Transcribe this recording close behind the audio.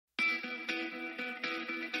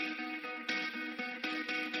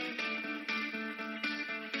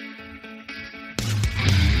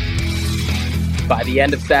By the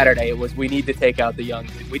end of Saturday, it was, we need to take out the young.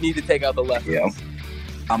 We need to take out the lefties.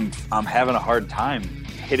 Yeah. I'm having a hard time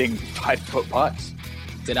hitting 5-foot putts.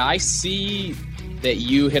 Did I see that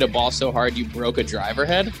you hit a ball so hard you broke a driver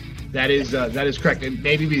head? That is correct. It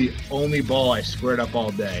may be the only ball I squared up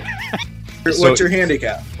all day. What's your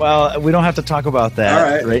handicap? Well, we don't have to talk about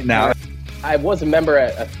that right now. I was a member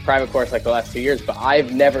at a private course like the last 2 years, but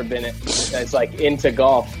I've never been as like into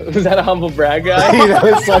golf. Was that a humble brag, guy? That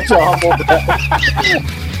was such a humble brag.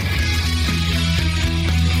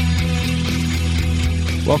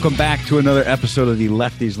 Welcome back to another episode of the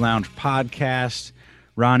Lefties Lounge podcast.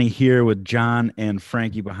 Ronnie here with John and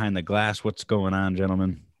Frankie behind the glass. What's going on,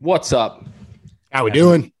 gentlemen? What's up? How we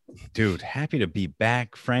doing? Dude, happy to be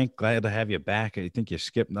back. Frank, glad to have you back. I think you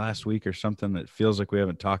skipped last week or something. It feels like we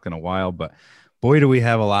haven't talked in a while, but boy, do we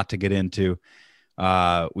have a lot to get into.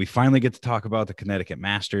 We finally get to talk about the Connecticut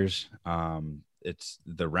Masters. It's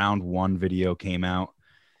the round 1 video came out.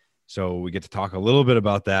 So we get to talk a little bit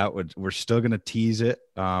about that. We're still going to tease it.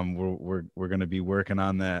 We're going to be working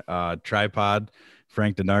on that tripod.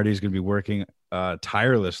 Frank Donardi is going to be working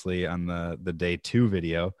tirelessly on the day 2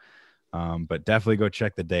 video. But definitely go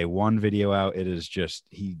check the day 1 video out. It is just,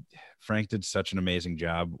 Frank did such an amazing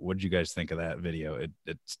job. What did you guys think of that video?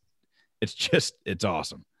 It's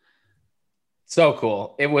awesome. So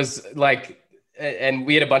cool. It was like, and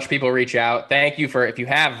we had a bunch of people reach out. Thank you if you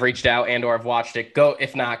have reached out and or have watched it,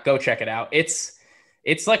 if not, go check it out. It's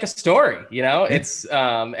like a story, you know, it's,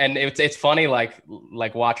 and it's funny, like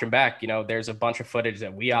watching back, you know, there's a bunch of footage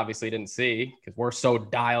that we obviously didn't see because we're so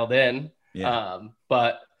dialed in. Yeah.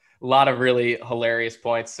 But a lot of really hilarious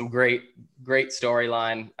points, some great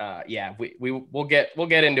storyline. Yeah, we'll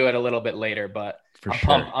get into it a little bit later, but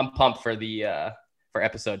I'm pumped for the for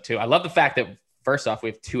episode 2. I love the fact that first off we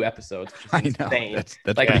have 2 episodes, which is insane. That's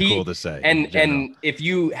like pretty cool to say. And if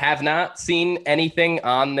you have not seen anything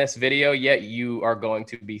on this video yet, you are going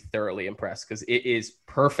to be thoroughly impressed because it is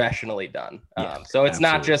professionally done. So it's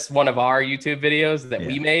not just one of our YouTube videos that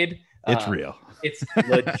we made. It's real. It's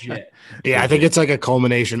legit. Yeah, I think it's like a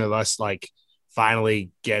culmination of us like finally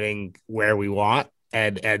getting where we want.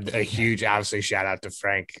 And a huge, obviously, shout out to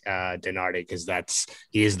Frank Donardi because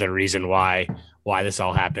he is the reason why this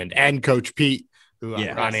all happened, and Coach Pete, who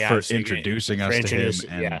Ronnie for introducing us to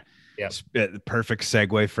him. And perfect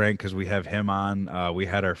segue, Frank, because we have him on. We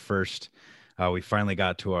had our first. We finally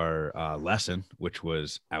got to our lesson, which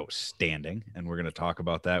was outstanding, and we're going to talk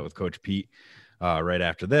about that with Coach Pete right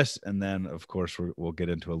after this, and then of course we'll get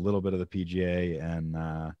into a little bit of the PGA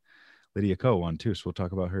and. Lydia Ko won too, so we'll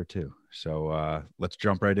talk about her too. So let's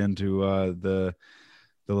jump right into the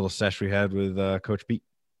little sesh we had with Coach Pete.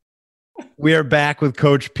 We are back with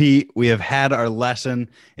Coach Pete. We have had our lesson.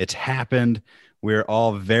 It's happened. We're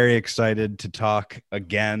all very excited to talk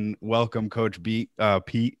again. Welcome, Coach Pete,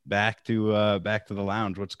 back to the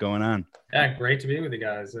lounge. What's going on? Yeah, great to be with you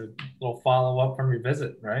guys. A little follow up from your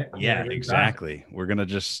visit, right? Yeah, exactly. We're gonna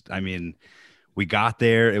we got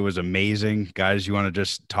there. It was amazing. Guys, you want to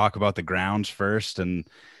just talk about the grounds first? And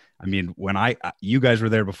I mean, when you guys were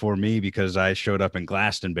there before me because I showed up in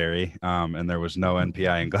Glastonbury and there was no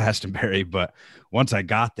NPI in Glastonbury. But once I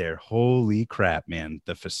got there, holy crap, man,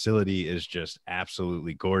 the facility is just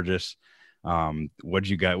absolutely gorgeous. What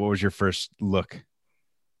was your first look?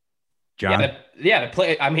 John?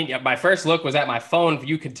 My first look was at my phone.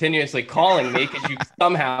 You continuously calling me because you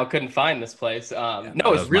somehow couldn't find this place. No, it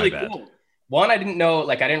was really cool. One, I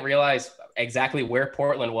didn't realize exactly where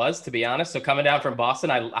Portland was, to be honest. So coming down from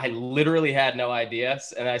Boston, I literally had no idea.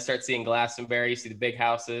 And I start seeing Glastonbury, you see the big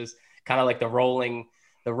houses, kind of like the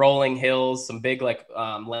rolling hills, some big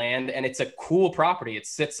land. And it's a cool property. It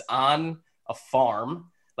sits on a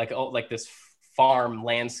farm, like this farm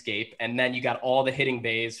landscape. And then you got all the hitting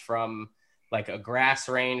bays from like a grass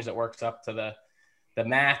range that works up to the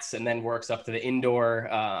mats and then works up to the indoor,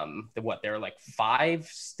 there are like 5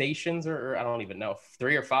 stations or I don't even know,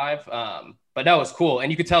 3 or 5. But no, it was cool.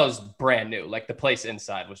 And you could tell it was brand new. Like the place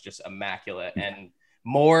inside was just immaculate and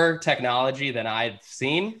more technology than I've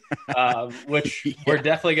seen, which we're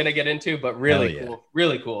definitely going to get into, but really cool.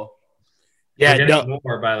 Really cool. Yeah.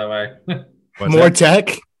 More, by the way. More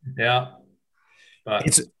tech. Yeah. But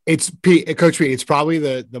it's Coach Pete. It's probably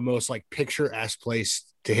the most like picturesque place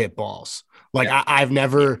to hit balls. Like I've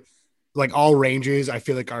never, like all ranges, I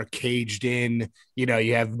feel like are caged in, you know,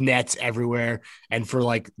 you have nets everywhere. And for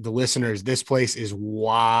like the listeners, this place is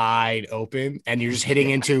wide open and you're just hitting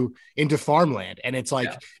into farmland. And it's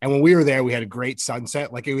like, and when we were there, we had a great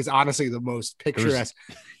sunset. Like it was honestly the most picturesque.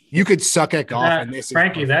 You could suck at golf.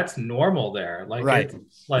 Frankie, that's normal there. Like, right.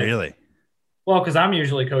 Really? Well, because I'm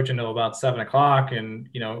usually coaching till about 7:00, and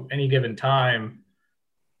any given time,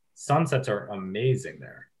 sunsets are amazing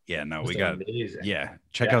there. Yeah, no, Just we got amazing. Yeah,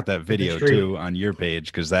 check out that video too on your page,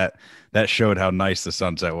 because that showed how nice the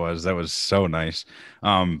sunset was. That was so nice.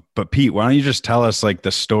 But Pete, why don't you just tell us like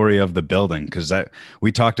the story of the building, because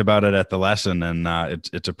we talked about it at the lesson, and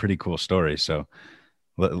it's a pretty cool story. So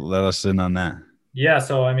let us in on that. Yeah,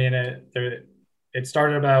 so I mean, it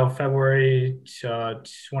started about February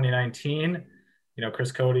 2019.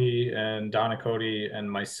 Chris Cody and Donna Cody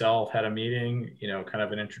and myself had a meeting, kind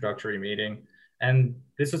of an introductory meeting. And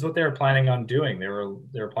this is what they were planning on doing. They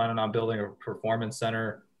were planning on building a performance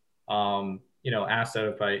center. Asked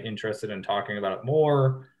if I interested in talking about it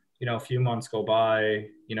more. A few months go by.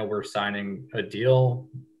 We're signing a deal.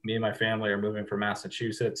 Me and my family are moving from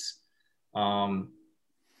Massachusetts.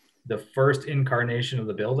 The first incarnation of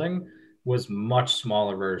the building was much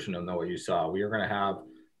smaller version of what you saw. We were going to have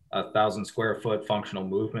 1,000 square foot functional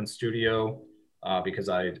movement studio. Because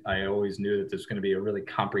I always knew that there's going to be a really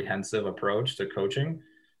comprehensive approach to coaching.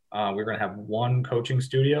 We're going to have one coaching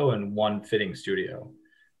studio and one fitting studio.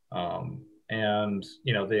 And,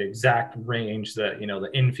 the exact range that, the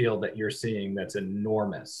infield that you're seeing, that's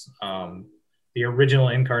enormous. The original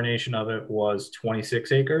incarnation of it was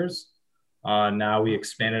 26 acres. Now we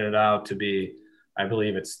expanded it out to be, I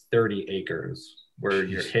believe it's 30 acres where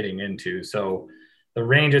you're hitting into. So the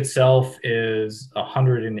range itself is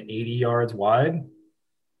 180 yards wide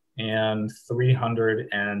and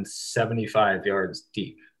 375 yards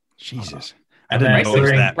deep. Jesus. I didn't know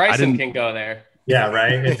that. Bryson can go there. Yeah,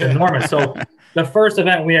 right. It's enormous. So the first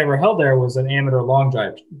event we ever held there was an amateur long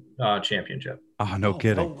drive championship. Oh, no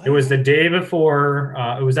kidding. It was the day before.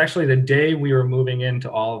 It was actually the day we were moving into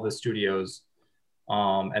all of the studios.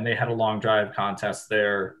 And they had a long drive contest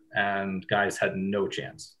there, and guys had no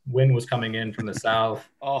chance. Wind was coming in from the south.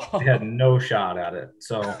 They had no shot at it.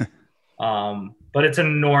 So, but it's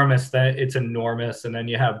enormous. It's enormous. And then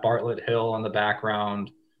you have Bartlett Hill on the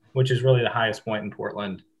background, which is really the highest point in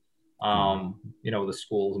Portland. The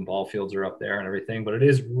schools and ball fields are up there and everything, but it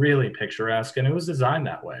is really picturesque, and it was designed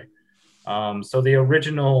that way. So the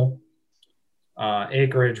original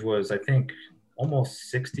acreage was, I think, almost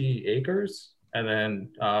 60 acres. And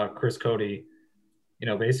then Chris Cody,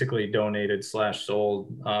 basically donated /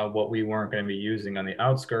 sold what we weren't going to be using on the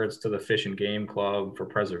outskirts to the Fish and Game Club for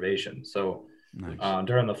preservation. So nice.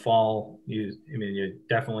 During the fall, you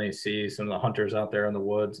definitely see some of the hunters out there in the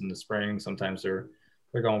woods in the spring. Sometimes they're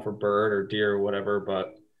going for bird or deer or whatever.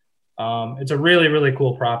 But it's a really, really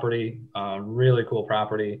cool property. Really cool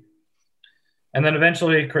property. And then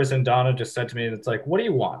eventually Chris and Donna just said to me, it's like, what do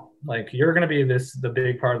you want? Like, you're going to be the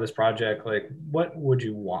big part of this project. Like, what would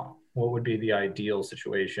you want? What would be the ideal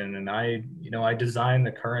situation? And I designed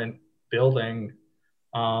the current building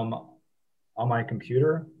on my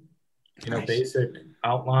computer, nice. Basic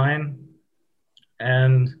outline.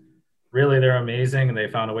 And really, they're amazing. And they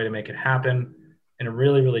found a way to make it happen in a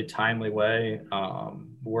really, really timely way.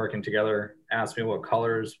 Working together, asked me what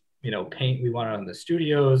colors, paint we wanted on the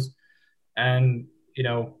studios. And,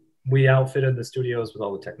 we outfitted the studios with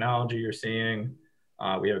all the technology you're seeing.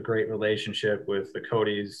 We have a great relationship with the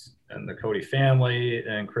Codys and the Cody family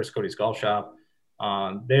and Chris Cody's Golf Shop.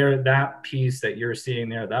 That piece that you're seeing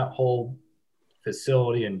there, that whole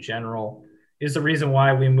facility in general, is the reason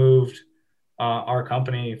why we moved our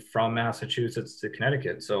company from Massachusetts to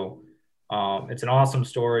Connecticut. So it's an awesome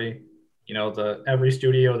story. Every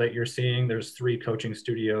studio that you're seeing, there's 3 coaching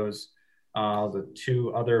studios. The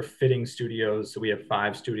 2 other fitting studios. So we have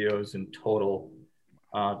 5 studios in total.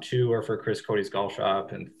 2 are for Chris Cody's Golf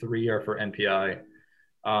Shop and 3 are for NPI.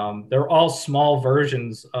 They're all small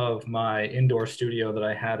versions of my indoor studio that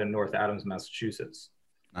I had in North Adams, Massachusetts.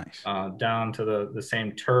 Nice. Down to the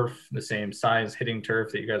same turf, the same size hitting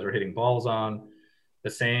turf that you guys were hitting balls on, the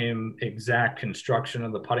same exact construction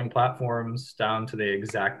of the putting platforms, down to the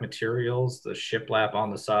exact materials, the shiplap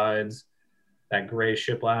on the sides, that gray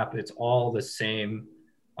shiplap. It's all the same,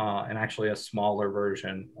 and actually a smaller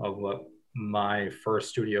version of what my first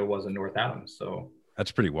studio was in North Adams. So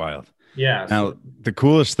that's pretty wild. Yeah. Now, the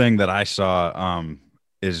coolest thing that I saw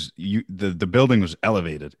is the building was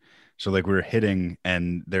elevated. So like we were hitting,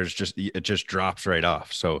 and it just drops right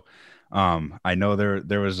off. So I know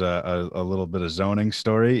there was a little bit of zoning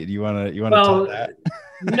story. Do you want to tell that?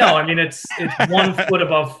 No, I mean, it's 1 foot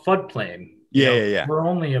above floodplain. Yeah. We're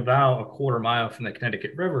only about a quarter mile from the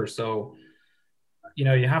Connecticut River. So,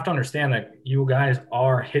 you have to understand that you guys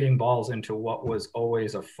are hitting balls into what was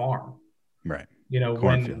always a farm. Right.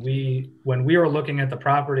 When we were looking at the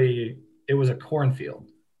property, it was a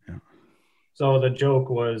cornfield. Yeah. So the joke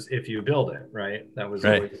was if you build it, right? That was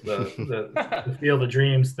always the Field of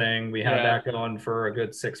Dreams thing. We had that going for a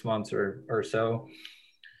good 6 months or so.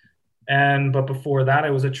 But before that,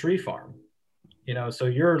 it was a tree farm. So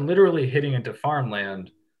you're literally hitting into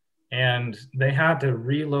farmland, and they had to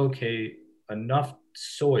relocate enough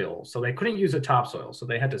soil. So they couldn't use a topsoil. So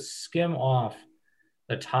they had to skim off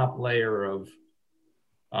the top layer of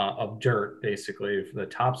dirt, basically, for the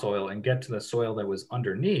topsoil, and get to the soil that was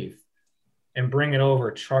underneath and bring it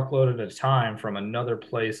over truckload at a time from another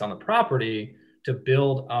place on the property to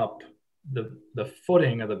build up the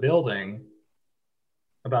footing of the building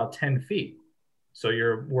about 10 feet. So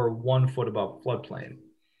we're 1 foot above floodplain.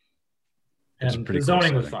 And the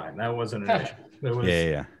zoning was fine. That wasn't an issue. It was,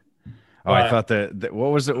 yeah. Oh, I thought that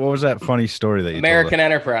what was it? What was that funny story that you American told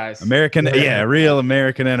Enterprise? Real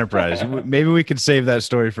American Enterprise. Maybe we could save that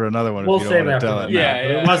story for another one. We'll if you save don't want to that.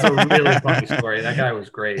 tell it. It was a really funny story. That guy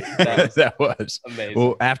was great. That was amazing.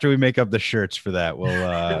 Well, after we make up the shirts for that,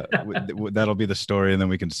 that'll be the story, and then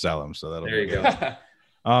we can sell them. So there you go.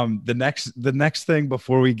 The next thing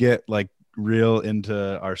before we get like real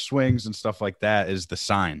into our swings and stuff like that is the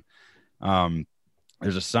sign.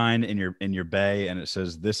 There's a sign in your bay, and it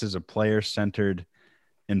says, "This is a player-centered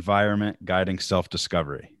environment guiding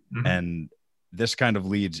self-discovery." Mm-hmm. And this kind of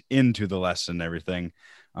leads into the lesson and everything.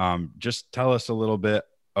 Just tell us a little bit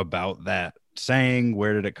about that saying.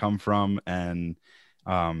 Where did it come from? And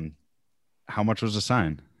how much was the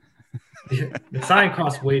sign? The sign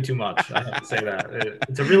costs way too much. I have to say that.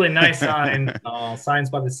 It's a really nice sign. Signs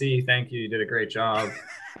by the Sea. Thank you. You did a great job.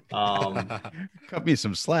 Cut me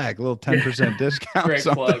some slack. A little 10% discount. Great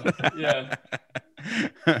plug. Yeah.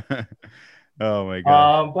 Oh my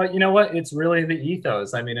god. But you know what? It's really the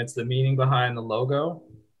ethos. I mean, it's the meaning behind the logo.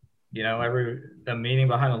 The meaning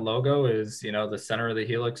behind the logo is, the center of the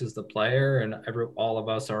helix is the player, and all of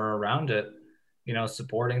us are around it,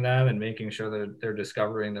 supporting them and making sure that they're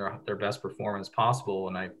discovering their best performance possible.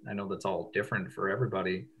 And I know that's all different for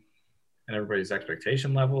everybody and everybody's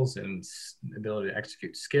expectation levels and ability to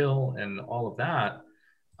execute skill and all of that.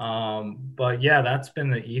 But yeah, that's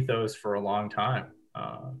been the ethos for a long time.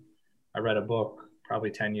 I read a book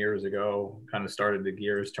probably 10 years ago, kind of started the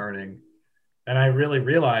gears turning. And I really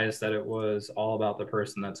realized that it was all about the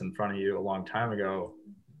person that's in front of you a long time ago,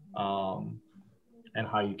 and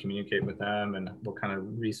how you communicate with them and what kind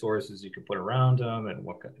of resources you can put around them and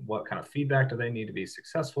what kind of feedback do they need to be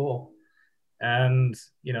successful. And,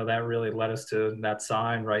 that really led us to that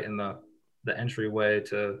sign right in the entryway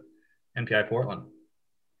to NPI Portland.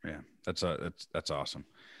 Yeah, that's awesome.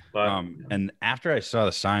 But, and after I saw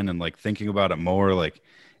the sign and like thinking about it more, like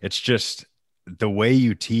it's just the way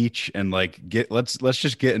you teach and like let's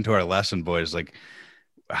just get into our lesson, boys. Like,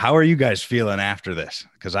 how are you guys feeling after this?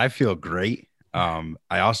 Because I feel great. I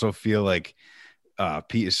also feel like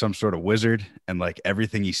Pete is some sort of wizard, and like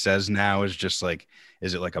everything he says now is just like,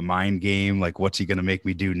 is it like a mind game? Like, what's he going to make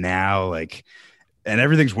me do now? Like, and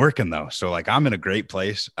everything's working though. So like, I'm in a great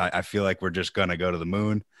place. I feel like we're just going to go to the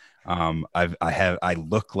moon. I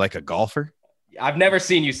look like a golfer. I've never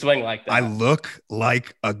seen you swing like that. I look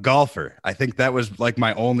like a golfer. I think that was like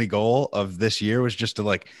my only goal of this year, was just to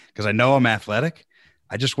like, because I know I'm athletic.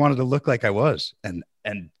 I just wanted to look like I was. And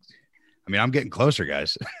I mean, I'm getting closer,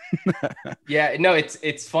 guys. Yeah, no,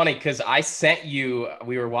 it's funny because I sent you,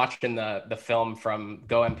 we were watching the film from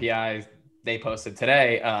Go MPI they posted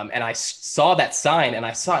today. And I saw that sign and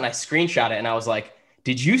I saw it and I screenshot it and I was like,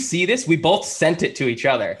 did you see this? We both sent it to each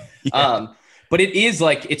other. Yeah. But it is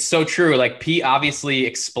like, it's so true. Like Pete obviously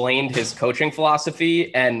explained his coaching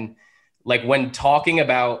philosophy, and like when talking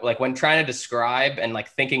about, like when trying to describe and like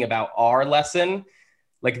thinking about our lesson,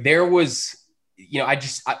 like there was,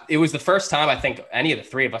 it was the first time I think any of the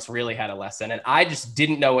three of us really had a lesson, and I just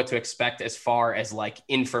didn't know what to expect as far as like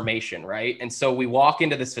information. Right. And so we walk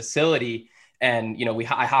into this facility and,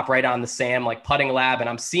 I hop right on the SAM, like putting lab, and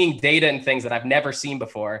I'm seeing data and things that I've never seen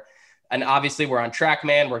before. And obviously we're on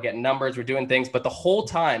TrackMan, we're getting numbers, we're doing things, but the whole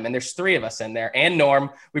time, and there's three of us in there, and Norm,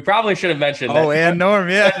 we probably should have mentioned that. Oh, and Norm,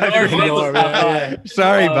 yeah. Norm, yeah.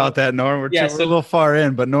 Sorry about that, Norm. We're a little far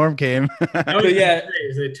in, but Norm came. Yeah,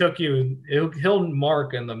 it took you. He'll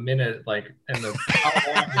mark in the minute, like in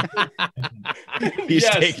the. He's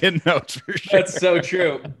taking notes for sure. That's so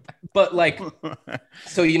true. But like,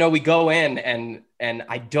 so we go in and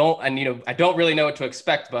I don't really know what to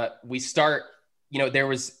expect, but we start.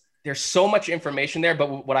 There's so much information there,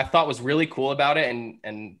 but what I thought was really cool about it,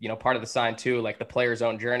 and part of the sign too, like the player's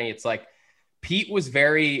own journey, it's like Pete was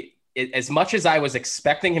as much as I was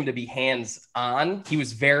expecting him to be hands-on, he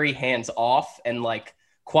was very hands-off and like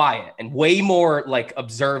quiet and way more like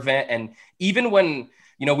observant. And even when,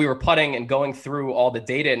 you know, we were putting and going through all the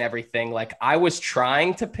data and everything. Like I was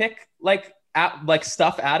trying to pick like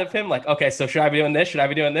stuff out of him. Like, okay, so should I be doing this? Should I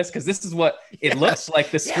be doing this? Cause this is what it looks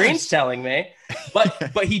like the screen's telling me,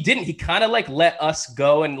 but he didn't, he kind of like let us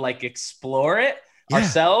go and like explore it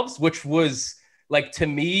ourselves, which was like, to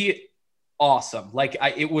me, awesome. Like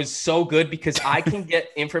it was so good because I can get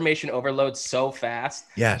information overload so fast.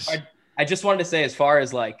 Yes. I just wanted to say, as far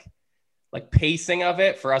as like pacing of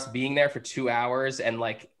it, for us being there for 2 hours, and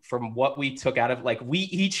like from what we took out of, like we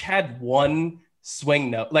each had one swing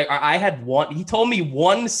note. Like I had one, he told me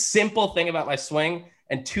one simple thing about my swing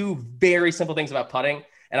and two very simple things about putting.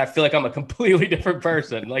 And I feel like I'm a completely different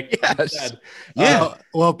person. Like, yes.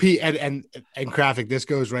 Well, Pete and Krafik, this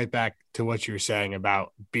goes right back to what you were saying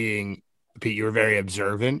about being, Pete, you were very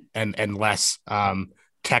observant and less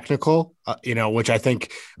technical, you know, which I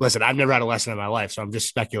think, listen, I've never had a lesson in my life, so I'm just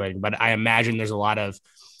speculating, but I imagine there's a lot of,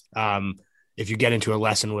 if you get into a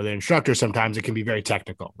lesson with an instructor, sometimes it can be very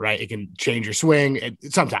technical, right? It can change your swing.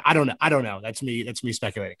 Sometimes I don't know. That's me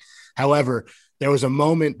speculating. However, there was a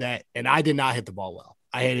moment that, and I did not hit the ball well.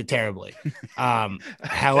 I hit it terribly.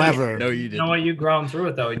 However, no, you didn't. You know what? You've grown through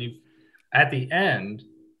it though, and at the end,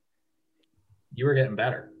 you were getting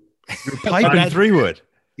better. You're piping 3-wood.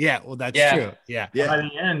 Yeah, well, that's true. Yeah. By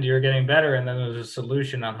the end, you're getting better, and then there's a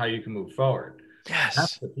solution on how you can move forward. Yes,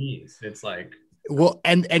 that's the piece. It's like, well,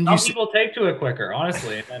 and some people take to it quicker,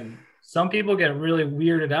 honestly, and some people get really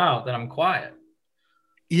weirded out that I'm quiet.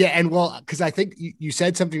 Yeah, and well, because I think you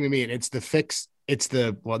said something to me, and it's the fix. It's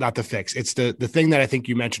the, well, not the fix. It's the thing that I think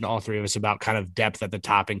you mentioned, all three of us, about kind of depth at the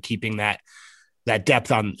top and keeping that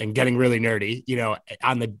depth on, and getting really nerdy, you know,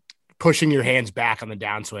 on the pushing your hands back on the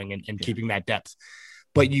downswing and keeping that depth.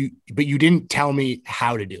 But you didn't tell me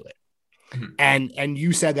how to do it. Mm-hmm. And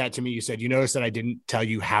you said that to me. You said, you noticed that I didn't tell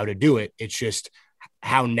you how to do it. It's just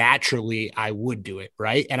how naturally I would do it.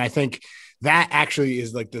 Right. And I think that actually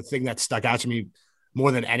is like the thing that stuck out to me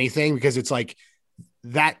more than anything, because it's like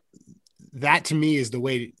that to me is the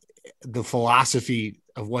way, the philosophy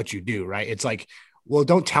of what you do. Right. It's like, well,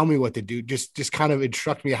 don't tell me what to do. Just kind of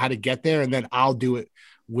instruct me how to get there, and then I'll do it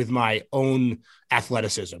with my own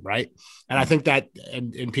athleticism. Right. And I think that,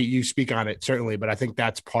 and Pete, you speak on it certainly, but I think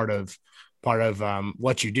that's part of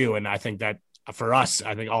what you do. And I think that for us,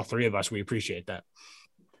 I think all three of us, we appreciate that.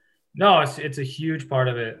 No, it's a huge part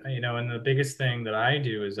of it, you know, and the biggest thing that I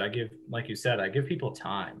do is I give, like you said, I give people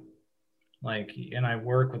time, like, and I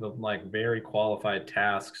work with like very qualified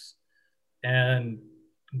tasks. And,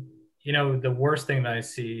 you know, the worst thing that I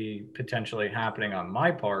see potentially happening on my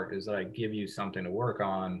part is that I give you something to work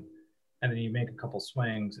on, and then you make a couple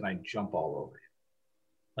swings and I jump all over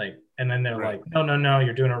you. Like, and then they're like, no,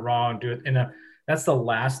 you're doing it wrong. Do it. And that's the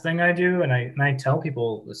last thing I do. And I tell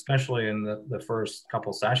people, especially in the first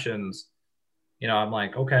couple sessions, you know, I'm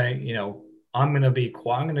like, okay, you know, I'm going to be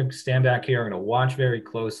quiet. I'm going to stand back here. I'm going to watch very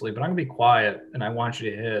closely, but I'm going to be quiet. And I want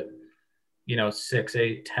you to hit, you know, 6,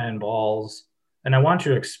 8, 10 balls. And I want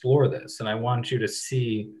you to explore this. And I want you to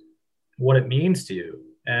see what it means to you.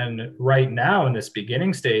 And right now in this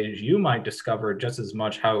beginning stage, you might discover just as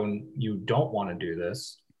much how you don't want to do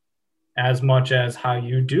this, as much as how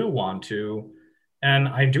you do want to. And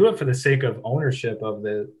I do it for the sake of ownership of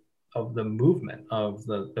the movement of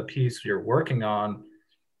the piece you're working on.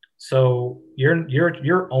 So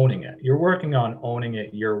you're owning it. You're working on owning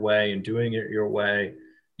it your way and doing it your way.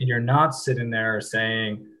 And you're not sitting there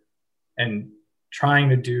saying and trying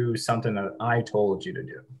to do something that I told you to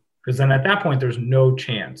do. Because then at that point, there's no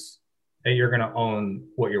chance that you're going to own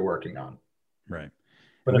what you're working on. Right.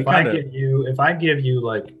 But if I give you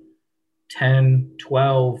like 10,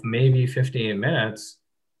 12, maybe 15 minutes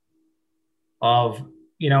of,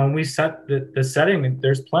 you know, when we set the setting,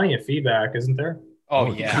 there's plenty of feedback, isn't there?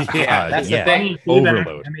 Oh yeah. That's the thing.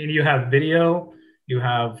 Overload. I mean, you have video, you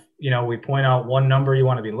have, you know, we point out one number you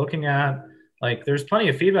want to be looking at. Like, there's plenty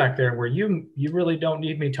of feedback there where you really don't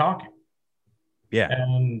need me talking. Yeah.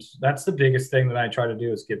 And that's the biggest thing that I try to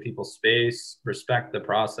do, is give people space, respect the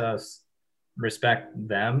process, respect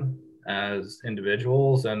them as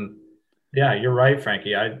individuals. And yeah, you're right,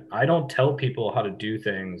 Frankie. I don't tell people how to do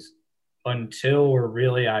things until we're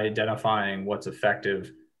really identifying what's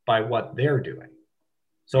effective by what they're doing.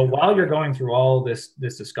 So while you're going through all this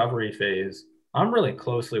discovery phase, I'm really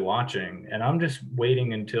closely watching, and I'm just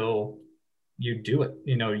waiting until you do it.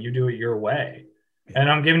 You know, you do it your way. And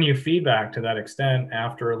I'm giving you feedback to that extent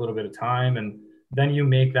after a little bit of time, and then you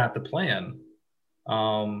make that the plan.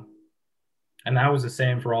 And that was the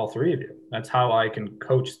same for all three of you. That's how I can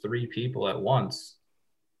coach 3 people at once.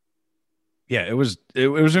 Yeah, it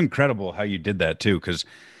was incredible how you did that too, because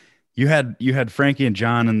you had Frankie and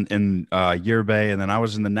John in your bay, and then I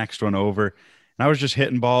was in the next one over, and I was just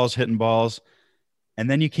hitting balls, and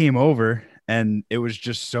then you came over, and it was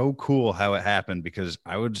just so cool how it happened, because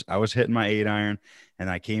I was hitting my 8-iron, and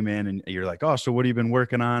I came in, and you're like, oh, so what have you been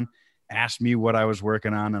working on? Asked me what I was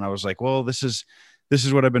working on, and I was like, well, this is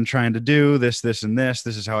what I've been trying to do, this and this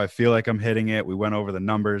is how I feel like I'm hitting it. We went over the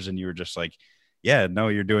numbers, and you were just like, yeah, no,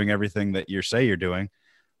 you're doing everything that you say you're doing.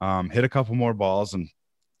 Hit a couple more balls, and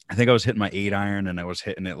I think I was hitting my 8-iron, and I was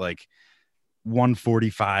hitting it like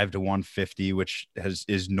 145 to 150, which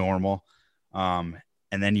is normal. And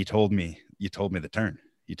then you told me the turn,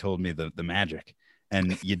 you told me the magic,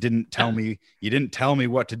 and you didn't tell me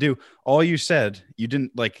what to do. All you said, you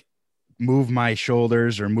didn't like move my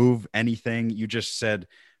shoulders or move anything. You just said,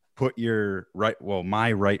 put your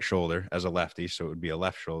my right shoulder as a lefty, so it would be a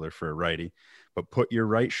left shoulder for a righty, but put your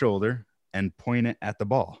right shoulder and point it at the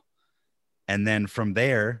ball. And then from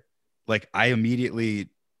there, like I immediately,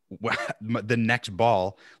 the next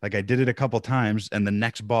ball, like I did it a couple times, and the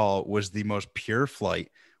next ball was the most pure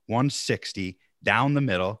flight, 160 down the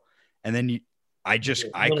middle. And then I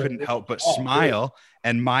couldn't help but smile.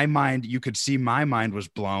 And my mind, you could see my mind was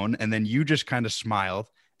blown. And then you just kind of smiled,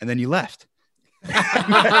 and then you left. And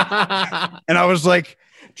I was like,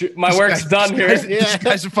 my work's done here. This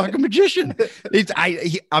guy's a fucking magician.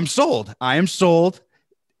 I'm sold. I am sold.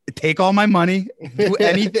 Take all my money, do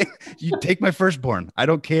anything. You take my firstborn. I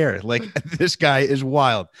don't care. Like, this guy is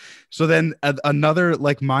wild. So then another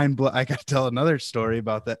like I got to tell another story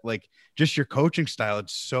about that. Like, just your coaching style.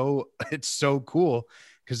 It's so cool.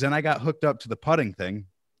 Cause then I got hooked up to the putting thing.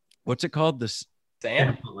 What's it called? This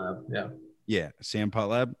Sam Lab. Yeah. Sam Putt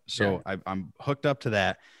Lab. So yeah. I'm hooked up to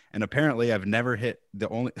that. And apparently I've never hit the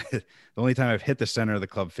only time I've hit the center of the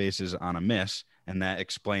club face is on a miss. And that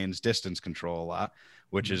explains distance control a lot,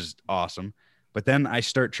 which is awesome. But then I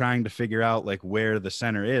start trying to figure out like where the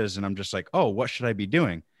center is. And I'm just like, oh, what should I be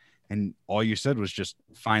doing? And all you said was just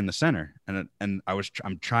find the center. And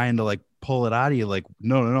I'm trying to like pull it out of you. Like,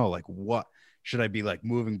 no. Like, what should I be like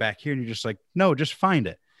moving back here? And you're just like, no, just find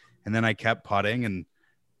it. And then I kept putting, and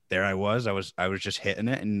there I was just hitting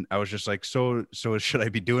it. And I was just like, so should I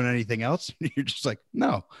be doing anything else? And you're just like,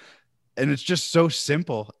 no. And it's just so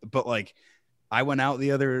simple. But like, I went out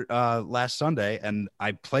the other last Sunday, and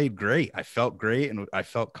I played great. I felt great, and I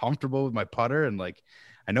felt comfortable with my putter. And like,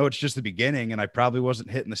 I know it's just the beginning, and I probably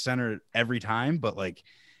wasn't hitting the center every time, but like,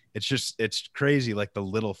 it's crazy. Like the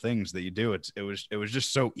little things that you do. It was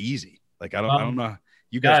just so easy. Like, I don't know.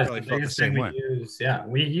 You guys probably felt the same way.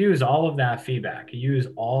 We use all of that feedback. You use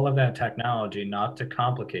all of that technology, not to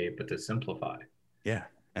complicate, but to simplify. Yeah.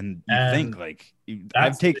 And you think like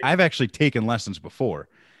I've actually taken lessons before,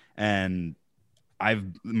 and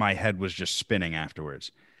my head was just spinning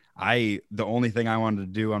afterwards. The only thing I wanted to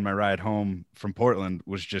do on my ride home from Portland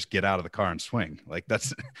was just get out of the car and swing. Like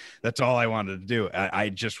that's all I wanted to do.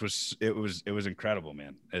 It was incredible,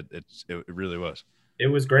 man. It really was. It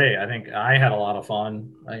was great. I think I had a lot of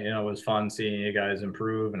fun. It was fun seeing you guys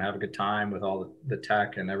improve and have a good time with all the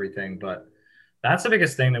tech and everything. But that's the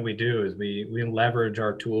biggest thing that we do is we leverage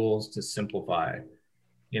our tools to simplify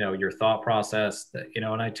your thought process. And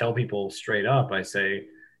I tell people straight up, I say,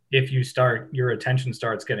 if your attention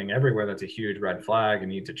starts getting everywhere, that's a huge red flag. You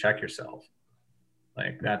need to check yourself.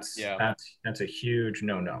 Like that's a huge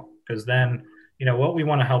no. Because then, what we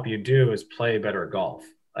want to help you do is play better golf.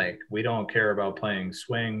 Like, we don't care about playing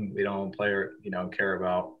swing. We don't care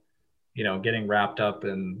about, getting wrapped up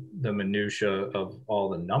in the minutia of all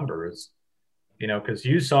the numbers, because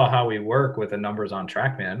you saw how we work with the numbers on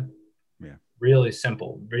TrackMan. Yeah. Really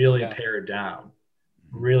simple, really pared down.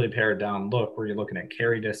 Look where you're looking at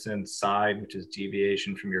carry distance, side, which is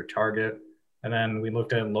deviation from your target. And then we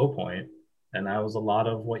looked at low point, and that was a lot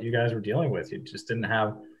of what you guys were dealing with. You just didn't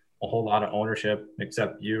have a whole lot of ownership,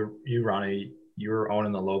 except you, Ronnie, you were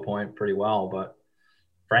owning the low point pretty well. But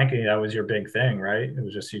Frankie, that was your big thing, right? It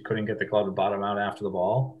was just you couldn't get the club to bottom out after the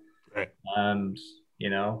ball. Right. And,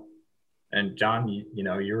 and John,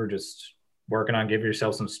 you were just working on giving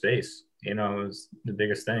yourself some space. It was the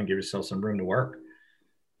biggest thing, give yourself some room to work.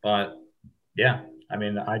 But yeah, I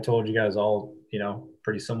mean, I told you guys all,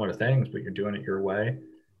 pretty similar things, but you're doing it your way,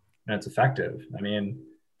 and it's effective. I mean,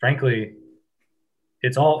 frankly,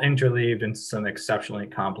 it's all interleaved into some exceptionally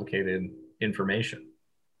complicated information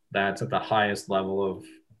that's at the highest level of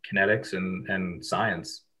kinetics and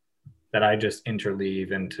science that I just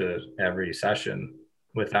interleave into every session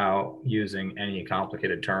without using any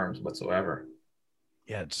complicated terms whatsoever.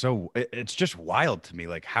 Yeah, it's just wild to me.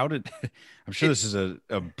 Like, I'm sure this is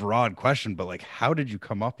a broad question, but like, how did you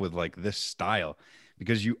come up with like this style?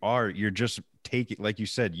 because you're just taking, like you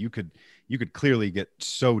said, you could clearly get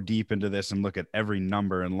so deep into this and look at every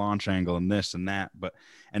number and launch angle and this and that,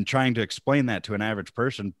 and trying to explain that to an average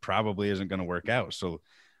person probably isn't going to work out. So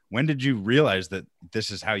when did you realize that this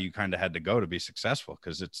is how you kind of had to go to be successful?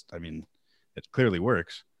 Because it clearly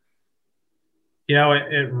works.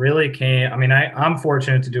 It really came. I mean, I'm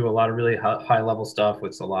fortunate to do a lot of really high level stuff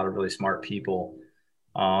with a lot of really smart people.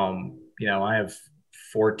 I have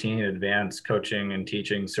 14 advanced coaching and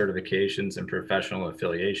teaching certifications and professional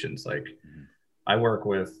affiliations. Like, I work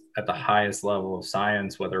with at the highest level of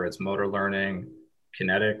science, whether it's motor learning,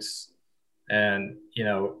 kinetics, and,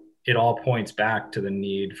 it all points back to the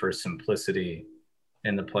need for simplicity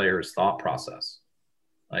in the player's thought process.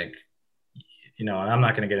 Like, and I'm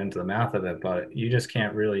not going to get into the math of it, but you just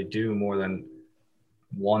can't really do more than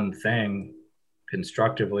one thing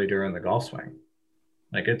constructively during the golf swing.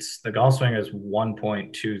 Like, the golf swing is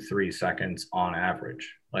 1.23 seconds on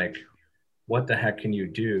average. Like, what the heck can you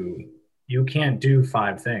do? You can't do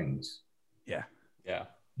 5 things. Yeah. Yeah.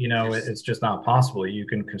 It's just not possible. You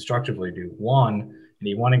can constructively do one, and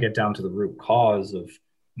you want to get down to the root cause of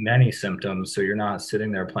many symptoms. So you're not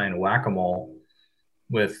sitting there playing whack-a-mole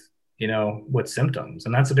with symptoms.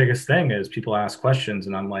 And that's the biggest thing is people ask questions,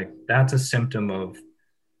 and I'm like, that's a symptom of,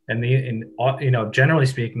 generally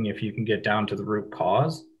speaking, if you can get down to the root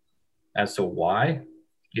cause as to why,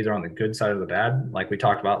 either on the good side or the bad, like we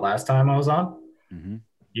talked about last time I was on,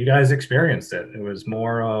 you guys experienced it. It was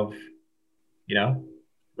more of,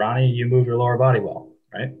 Ronnie, you move your lower body well,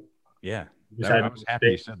 right? Yeah. I was happy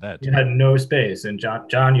you said that. You had no space. And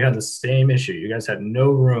John, you had the same issue. You guys had no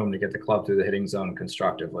room to get the club through the hitting zone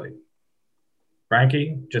constructively.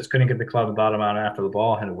 Frankie just couldn't get the club to bottom out after the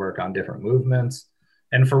ball, had to work on different movements.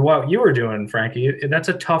 And for what you were doing, Frankie, that's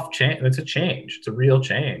a tough change. It's a change. It's a real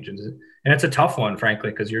change. And it's a tough one, frankly,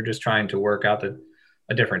 because you're just trying to work out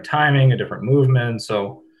a different timing, a different movement.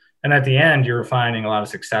 So, and at the end, you're finding a lot of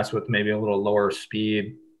success with maybe a little lower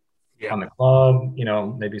speed on the club,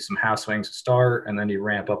 maybe some half swings to start, and then you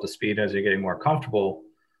ramp up the speed as you're getting more comfortable.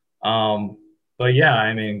 But yeah,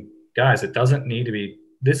 I mean, guys, it doesn't need to be,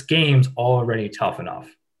 this game's already tough enough.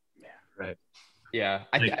 Yeah, right. Yeah.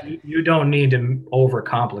 You don't need to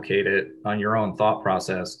overcomplicate it on your own thought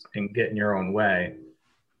process and get in your own way.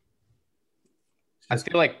 I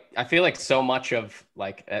feel like so much of,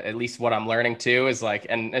 like, at least what I'm learning too is like,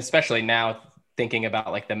 and especially now thinking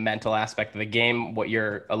about like the mental aspect of the game, what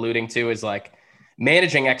you're alluding to is like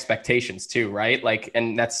managing expectations too, right? Like,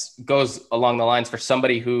 and that's goes along the lines for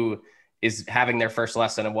somebody who is having their first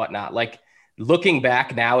lesson and whatnot. Like, looking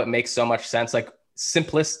back now, it makes so much sense. Like,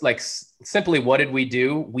 simply, what did we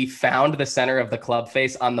do? We found the center of the club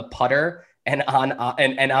face on the putter and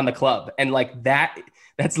on the club, and like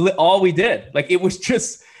that's all we did. Like, it was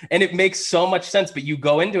just, and it makes so much sense. But you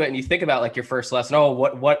go into it and you think about like your first lesson. Oh,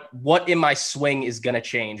 what in my swing is going to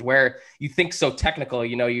change? Where you think so technical,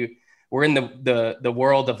 we're in the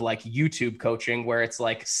world of like YouTube coaching where it's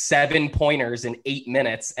like 7 pointers in 8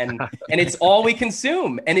 minutes and it's all we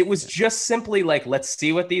consume. And it was just simply like, let's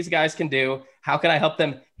see what these guys can do. How can I help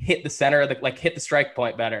them hit the center of hit the strike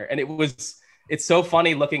point better? And it's so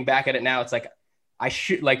funny looking back at it now. It's like,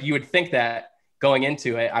 you would think that going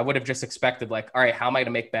into it, I would have just expected like, all right, how am I going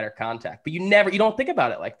to make better contact? But you don't think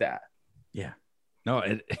about it like that. Yeah. No,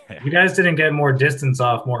 you guys didn't get more distance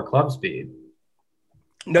off more club speed.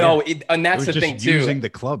 No, and that's the thing too. Using the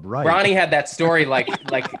club right. Ronnie had that story,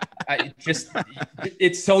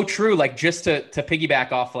 it's so true. Like, just to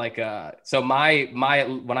piggyback off, like, so my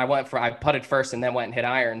when I putted first and then went and hit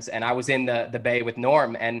irons, and I was in the bay with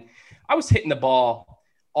Norm, and I was hitting the ball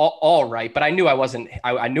all right, but I knew I wasn't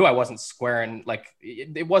squaring. Like,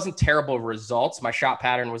 it wasn't terrible results. My shot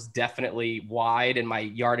pattern was definitely wide, and my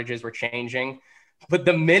yardages were changing. But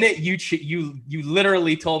the minute you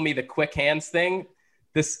literally told me the quick hands thing.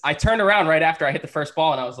 I turned around right after I hit the first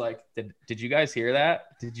ball, and I was like, "Did you guys hear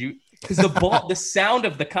that? Did you?" Because the sound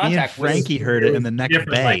of the contact. Frankie heard it in the next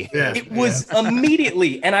bay. It was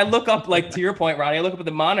immediately, and I look up, like, to your point, Ronnie. I look up at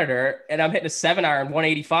the monitor, and I'm hitting a 7-iron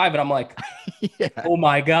 185, and I'm like, "Oh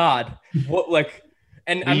my god, what?" Like,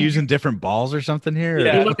 and I'm using different balls or something here.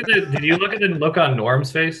 Yeah. Did you look at the look on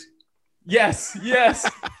Norm's face? Yes.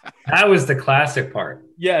 That was the classic part.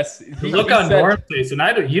 Yes. The look on Norm's face,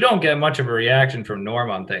 and you don't get much of a reaction from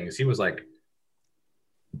Norm on things. He was like,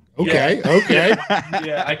 okay.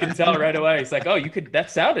 Yeah, I can tell right away. He's like, oh,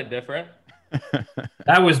 that sounded different.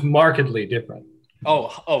 That was markedly different.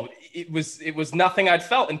 Oh, it was nothing I'd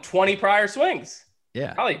felt in 20 prior swings.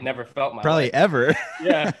 Yeah. Probably never felt my Probably life. ever.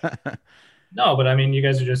 Yeah. No, but I mean, you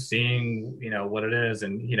guys are just seeing, what it is.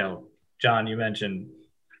 And, John, you mentioned,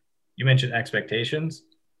 you mentioned expectations.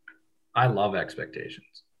 I love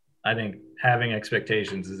expectations. I think having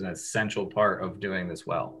expectations is an essential part of doing this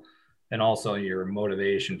well, and also your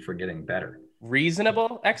motivation for getting better.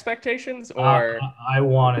 Reasonable expectations, or I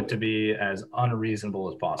want it to be as unreasonable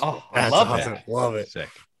as possible. Oh, I love it. Love it. Sick.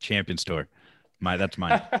 Champion store. That's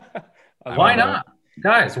mine. Why not?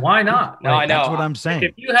 Guys, why not? No, I know. That's what I'm saying.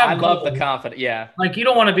 If you have I love goals, the confidence. Yeah. like you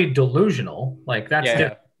don't want to be delusional. Like that's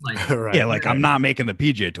different. Like, Right. Yeah, like I'm not making the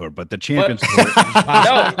PGA Tour, but the Champions Tour.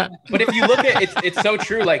 No, but if you look at it's so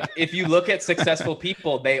true. Like if you look at successful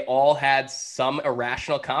people, they all had some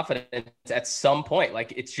irrational confidence at some point.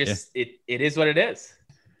 Like it's just it is what it is.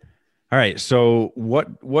 All right. So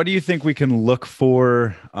what do you think we can look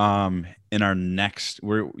for in our next?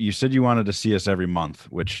 You said you wanted to see us every month,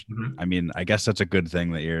 which I mean, I guess that's a good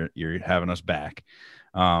thing that you're having us back.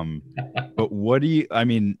 But what do you? I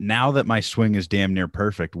mean, now that my swing is damn near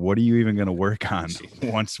perfect, what are you even going to work on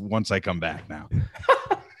once I come back now?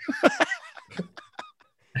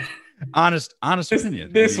 honest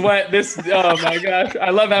opinion. This oh my gosh, I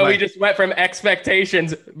love how we just went from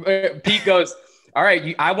expectations. Pete goes, all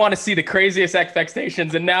right, I want to see the craziest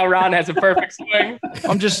expectations, and now Ron has a perfect swing.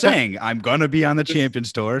 I'm just saying, I'm going to be on the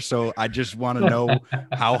Champions Tour, so I just want to know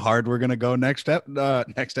how hard we're going to go next lesson.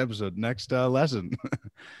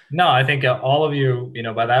 No, I think all of you,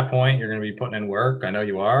 by that point, you're going to be putting in work. I know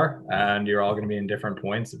you are, and you're all going to be in different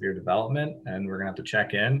points of your development, and we're going to have to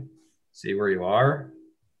check in, see where you are,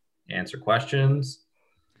 answer questions.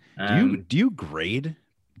 Do you grade?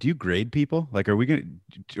 Do you grade people? Like, are we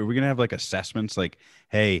gonna have like assessments? Like,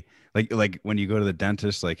 hey, like when you go to the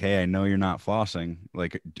dentist, like, hey, I know you're not flossing.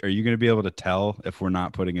 Like, are you gonna be able to tell if we're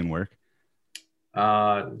not putting in work?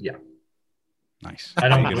 Yeah. Nice. I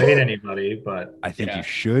don't grade anybody, but I think you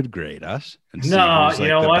should grade us. And no, see who's, you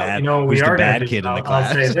know what? Who's the bad kid in the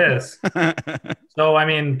class? I'll say this. So I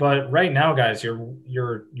mean, but right now, guys,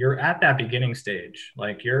 you're at that beginning stage.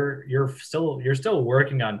 Like you're still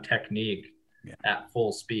working on technique. At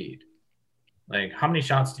full speed. Like how many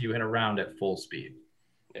shots do you hit around at full speed?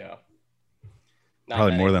 Yeah.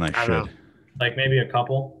 Probably more than I should. Like maybe a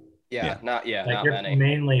couple? Yeah. Like not you're many.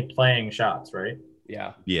 Mainly playing shots, right?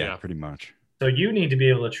 Yeah, pretty much. So you need to be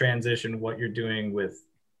able to transition what you're doing with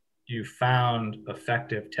you found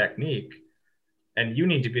effective technique, and you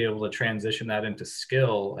need to be able to transition that into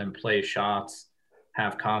skill and play shots,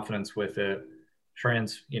 have confidence with it.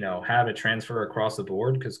 Have it transfer across the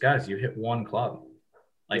board, because guys, you hit one club.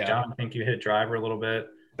 John, I think you hit driver a little bit.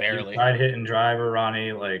 Barely. You tried hitting driver,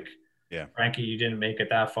 Ronnie. Yeah. Frankie, you didn't make it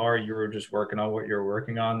that far. You were just working on what you're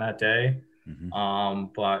working on that day.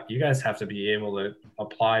 Mm-hmm. But you guys have to be able to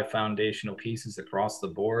apply foundational pieces across the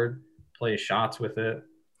board, play shots with it.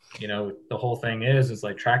 The whole thing is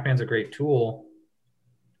like TrackMan's a great tool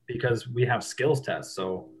because we have skills tests.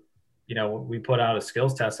 So we put out a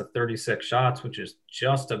skills test of 36 shots, which is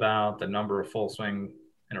just about the number of full swing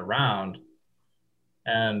in a round.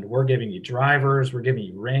 And we're giving you drivers, we're giving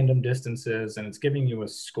you random distances, and it's giving you a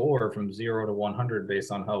score from 0 to 100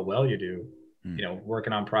 based on how well you do.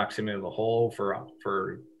 Working on proximity to the hole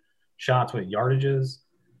for shots with yardages.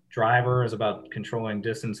 Driver is about controlling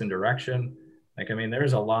distance and direction.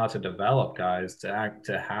 There's a lot to develop, guys,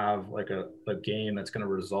 to have like a game that's going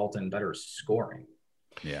to result in better scoring.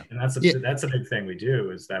 Yeah. And that's a big thing we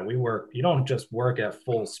do, is that you don't just work at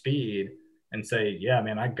full speed and say, yeah,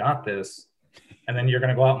 man, I got this. And then you're going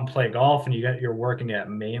to go out and play golf and you're working at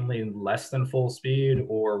mainly less than full speed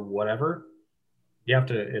or whatever. You have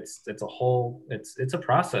to, it's a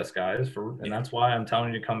process, guys, and that's why I'm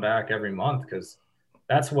telling you to come back every month, because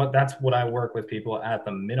that's what I work with people at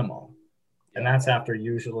the minimum. And that's after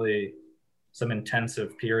usually some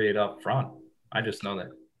intensive period up front. I just know that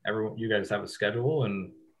you guys have a schedule,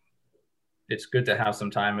 and it's good to have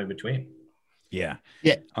some time in between. Yeah.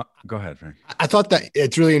 Go ahead, Frank. I thought that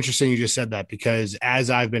it's really interesting you just said that, because as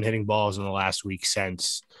I've been hitting balls in the last week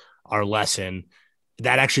since our lesson,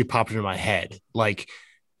 that actually popped into my head. Like,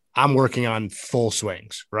 I'm working on full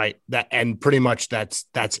swings, right? And pretty much that's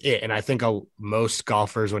it. And I think most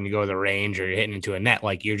golfers, when you go to the range or you're hitting into a net,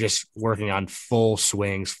 like you're just working on full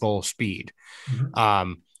swings, full speed.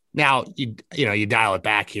 Mm-hmm. Now you dial it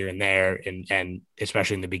back here and there, and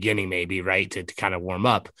especially in the beginning, maybe, right, to kind of warm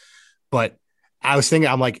up. But I was thinking,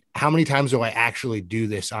 I'm like, how many times do I actually do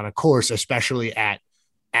this on a course, especially at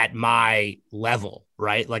my level,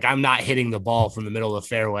 right? Like, I'm not hitting the ball from the middle of the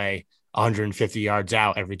fairway 150 yards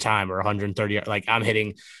out every time, or 130. Like, I'm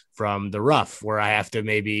hitting from the rough where I have to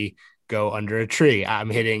maybe go under a tree. I'm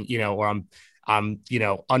hitting, or I'm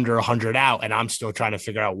under 100 out, and I'm still trying to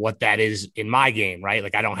figure out what that is in my game, right?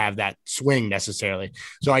 Like, I don't have that swing necessarily.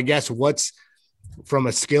 So I guess what's from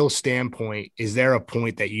a skill standpoint, is there a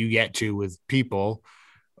point that you get to with people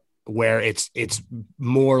where it's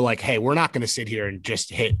more like, hey, we're not going to sit here and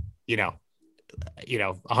just hit,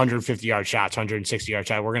 150-yard shots, 160-yard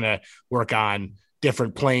shot. We're going to work on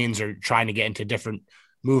different planes or trying to get into different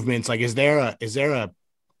movements. Like, is there a,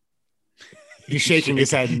 he's shaking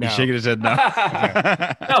his head. No, he's shaking his head. No, no,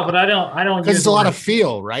 but I don't, because it's a lot of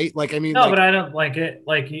feel, right? Like, I mean, no, but I don't like it.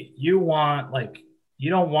 Like you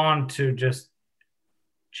don't want to just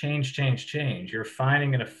change. You're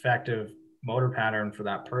finding an effective motor pattern for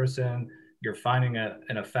that person. You're finding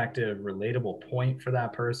an effective relatable point for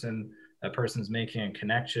that person. That person's making a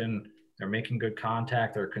connection. They're making good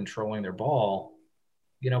contact. They're controlling their ball,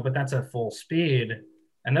 but that's at full speed.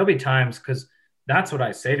 And there'll be times, because that's what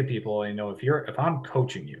I say to people, if I'm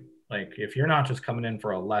coaching you, like if you're not just coming in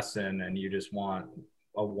for a lesson and you just want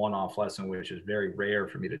a one-off lesson, which is very rare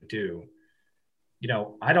for me to do,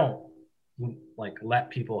 I don't like let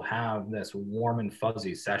people have this warm and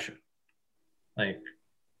fuzzy session. Like,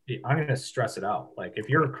 I'm going to stress it out. Like, if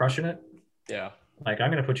you're crushing it, yeah, like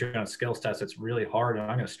I'm going to put you on a skills test that's really hard, and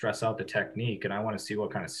I'm going to stress out the technique, and I want to see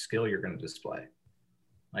what kind of skill you're going to display.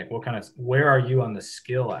 Like, where are you on the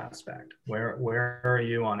skill aspect? Where are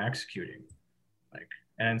you on executing? Like,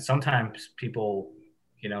 and sometimes people,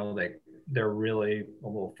 they're really a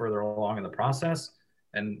little further along in the process,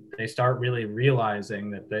 and they start really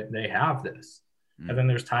realizing that they have this. And then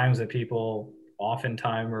there's times that people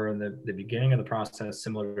oftentimes are in the beginning of the process,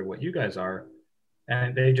 similar to what you guys are,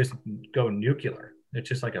 and they just go nuclear. It's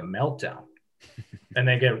just like a meltdown. And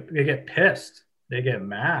they get pissed. They get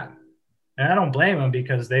mad. And I don't blame them,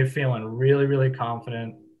 because they're feeling really, really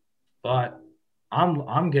confident. But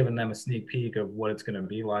I'm giving them a sneak peek of what it's going to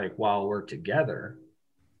be like while we're together.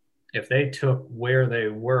 If they took where they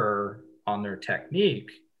were on their technique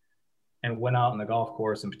and went out on the golf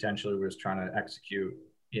course and potentially was trying to execute,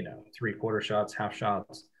 3/4 shots, half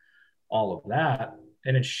shots, all of that,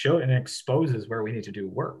 and it exposes where we need to do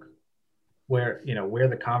work, where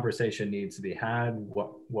the conversation needs to be had,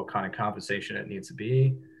 what kind of conversation it needs to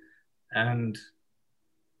be. And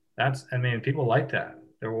people like that.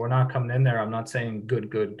 We're not coming in there. I'm not saying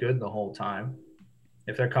good the whole time.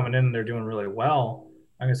 If they're coming in and they're doing really well,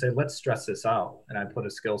 I'm going to say, let's stress this out. And I put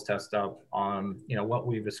a skills test up on, what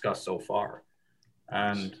we've discussed so far.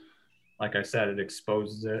 And like I said, it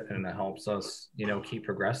exposes it and it helps us, keep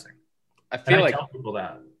progressing. I tell people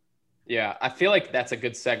that. Yeah. I feel like that's a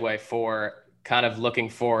good segue for kind of looking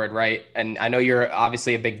forward. Right. And I know you're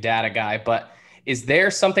obviously a big data guy, but is there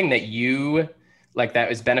something that you like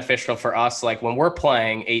that is beneficial for us? Like when we're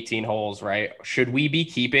playing 18 holes, right? Should we be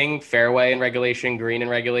keeping fairway in regulation, green in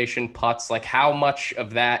regulation, putts? Like how much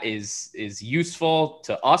of that is useful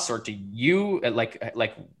to us or to you?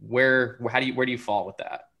 Like where do you fall with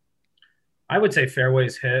that? I would say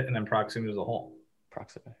fairways hit and then proximity to the hole.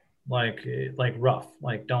 Proximity. Like rough.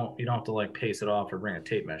 Like you don't have to like pace it off or bring a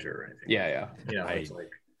tape measure or anything. Yeah. It's like,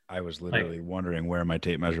 I was literally wondering where my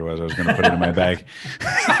tape measure was. I was going to put it in my bag.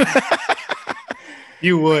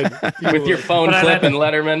 You would. With your phone clip and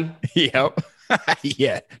Letterman. Yep.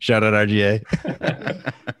 Yeah. Shout out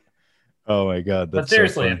RGA. Oh my God. But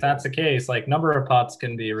seriously, if that's the case, like number of putts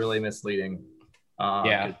can be really misleading.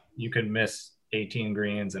 Yeah. You can miss 18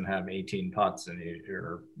 greens and have 18 putts and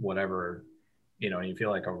or whatever, and you feel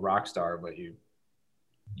like a rock star, but you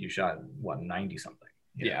shot 90 something.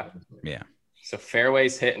 Yeah. Yeah. So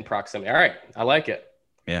fairways, hit, and proximity. All right. I like it.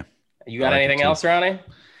 Yeah. You got anything else, Ronnie?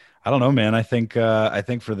 I don't know, man. I think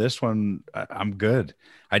for this one, I'm good.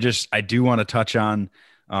 I do want to touch on,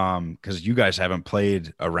 cause you guys haven't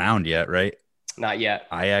played a round yet, right? Not yet.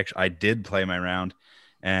 I did play my round,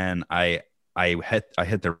 and I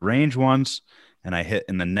hit the range once, and I hit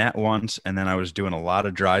in the net once. And then I was doing a lot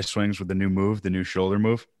of dry swings with the new shoulder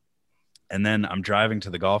move. And then I'm driving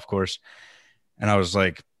to the golf course, and I was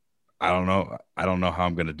like, I don't know how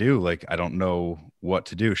I'm going to do. Like, I don't know what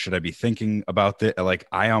to do. Should I be thinking about this? Like,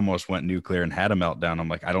 I almost went nuclear and had a meltdown. I'm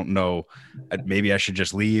like, I don't know. Maybe I should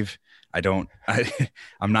just leave. I'm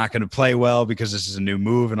not going to play well because this is a new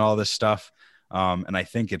move and all this stuff. And I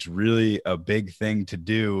think it's really a big thing to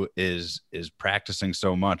do is practicing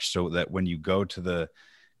so much so that when you go to the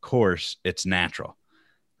course, it's natural.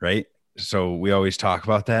 Right. So we always talk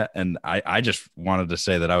about that. And I just wanted to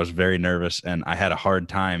say that I was very nervous and I had a hard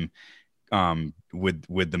time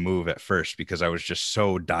with the move at first, because I was just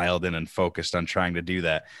so dialed in and focused on trying to do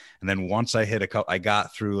that. And then once I hit I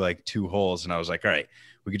got through like 2 holes, and I was like, all right,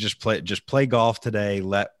 we could just play golf today.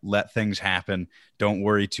 Let things happen. Don't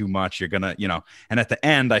worry too much. You're gonna, and at the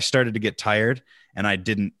end I started to get tired, and I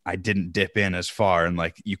didn't dip in as far. And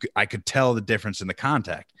like I could tell the difference in the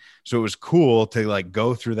contact. So it was cool to like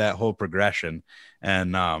go through that whole progression.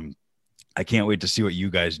 And I can't wait to see what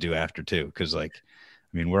you guys do after too. Cause like,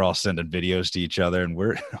 I mean, we're all sending videos to each other, and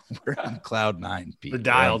we're on cloud 9. People. We're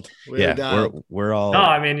dialed. We're all. No,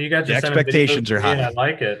 I mean, you guys. The expectations are high. I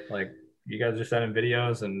like it. Like you guys are sending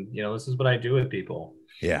videos, and this is what I do with people.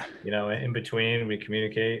 Yeah. In between we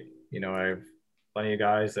communicate. I have plenty of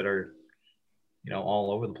guys that are,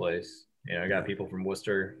 all over the place. I got people from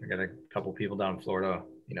Worcester. I got a couple people down in Florida.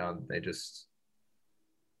 They just.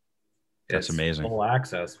 That's amazing. Full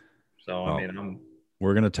access. So I mean,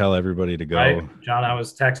 we're going to tell everybody to go. Right? John, I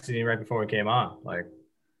was texting you right before we came on. Like,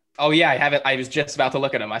 oh yeah, I haven't. I was just about to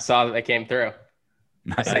look at them. I saw that they came through.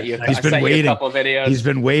 Nice. He's been waiting. A couple videos. He's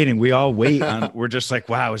been waiting. We all wait on. We're just like,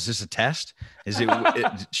 wow, is this a test? Is it?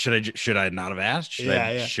 Should I not have asked? Should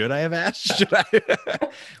I have asked? Should I?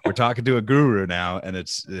 We're talking to a guru now, and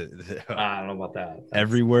it's. I don't know about that.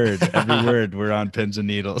 Every word. We're on pins and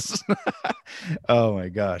needles. Oh my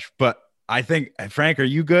gosh! But I think, Frank, are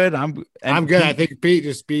you good? I'm good. Pete, I think Pete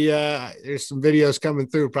there's some videos coming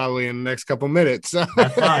through probably in the next couple minutes.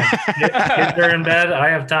 That's fine. Kids are in bed. I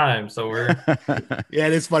have time. So we're. Yeah,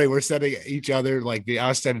 it's funny. We're sending each other, like I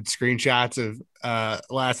was sending screenshots of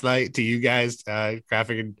last night to you guys,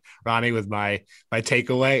 Graphic and Ronnie, with my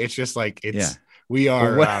takeaway. It's just like, we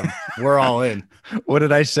are, we're all in. What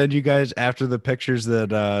did I send you guys after the pictures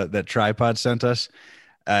that Tripod sent us?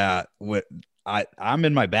 I'm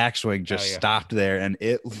in my backswing, stopped there, and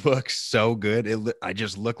it looks so good. I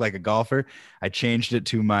just look like a golfer. I changed it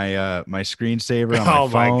to my my screensaver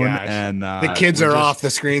on my phone, and the kids are off the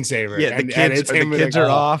screensaver. Yeah, the kids are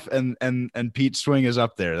off, and Pete's swing is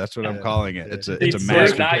up there. That's what I'm calling it. It's a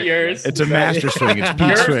master, not yours. It's a master swing. It's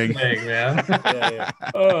Pete's swing, man.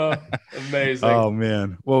 Oh, amazing. Oh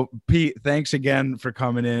man. Well, Pete, thanks again for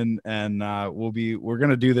coming in, and we're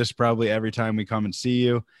gonna do this probably every time we come and see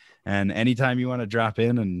you. And anytime you want to drop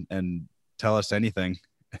in and tell us anything,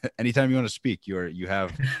 anytime you want to speak, you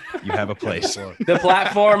have a place. The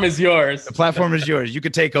platform is yours. The platform is yours. You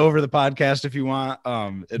could take over the podcast if you want.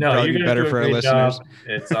 It'd probably be better for our listeners.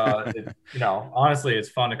 It's honestly, it's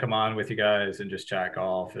fun to come on with you guys and just chat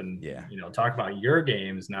golf and talk about your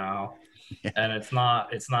games now. Yeah. And it's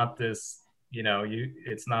not this,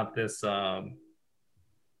 it's not this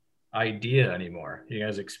idea anymore. You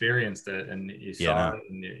guys experienced it and you saw it,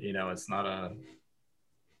 and it's not an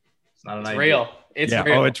idea. Real. It's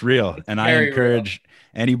real. Oh, it's real. And I encourage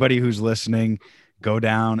anybody who's listening, go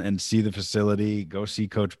down and see the facility, go see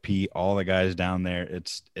Coach Pete, all the guys down there.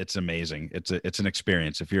 It's amazing. It's an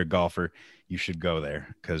experience. If you're a golfer, you should go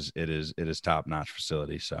there because it is top-notch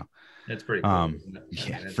facility. So it's pretty cool.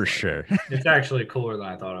 Yeah, for sure. It's actually cooler than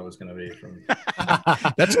I thought it was going to be.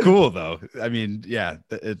 That's cool though. I mean, yeah,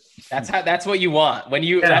 that's what you want when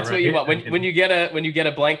you what you want when you get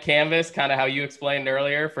a blank canvas, kind of how you explained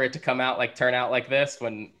earlier, for it to turn out like this.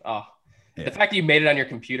 The fact that you made it on your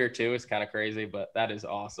computer too is kind of crazy, but that is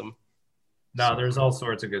awesome. No, there's all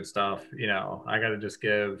sorts of good stuff. I got to just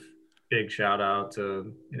give big shout out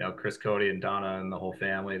to Chris Cody and Donna and the whole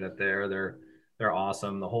family that they're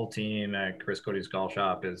awesome. The whole team at Chris Cody's Golf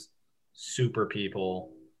Shop is super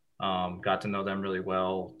people. Got to know them really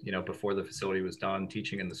well, before the facility was done,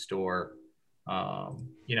 teaching in the store.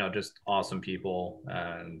 Just awesome people,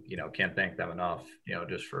 and can't thank them enough.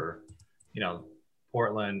 Just for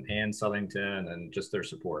Portland and Southington and just their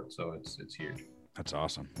support. So it's huge. That's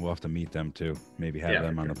awesome. We'll have to meet them too. Maybe have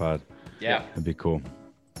them on the pod. Yeah, that'd be cool.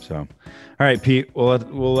 So, all right, Pete, we'll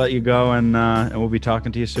let you go, and we'll be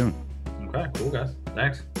talking to you soon. Okay, cool, guys.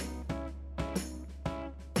 Thanks.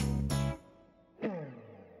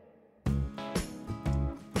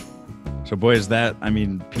 So, boys,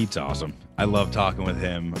 Pete's awesome. I love talking with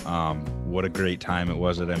him. What a great time it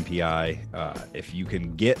was at NPI. If you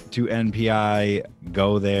can get to NPI,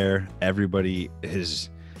 go there. Everybody is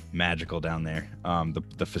magical down there.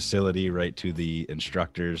 The facility, right to the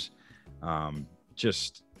instructors.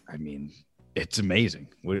 It's amazing.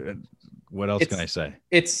 What else can I say?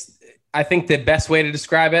 I think the best way to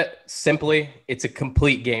describe it, simply, it's a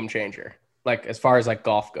complete game changer. Like, as far as like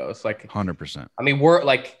golf goes, like 100%. I mean, we're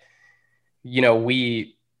like,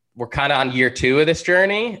 we're kind of on year 2 of this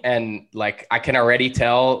journey, and like I can already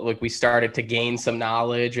tell, like we started to gain some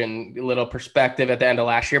knowledge and a little perspective at the end of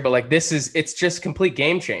last year, but like it's just complete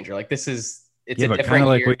game changer. Like this is it's a but different kind of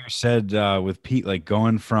like year. what you said with Pete, like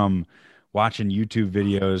going from watching YouTube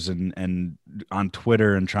videos and on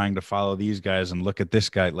Twitter and trying to follow these guys and look at this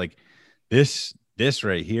guy, like this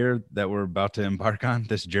right here that we're about to embark on,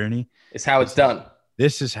 this journey is how it's done.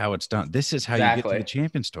 This is how it's done. This is how you get to the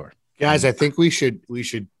Champions Tour. Guys, I think we should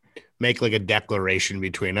make like a declaration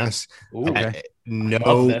between us. Okay.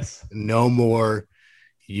 No more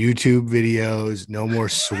YouTube videos, no more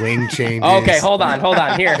swing changes. Okay, hold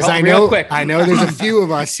on here. Real quick. I know there's a few of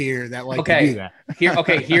us here that like to do that.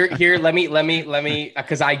 Here. Let me,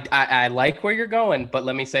 because I like where you're going, but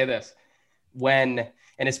let me say this: and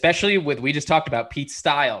especially with, we just talked about Pete's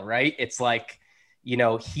style, right? It's like,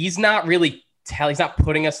 he's not really he's not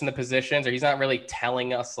putting us in the positions, or he's not really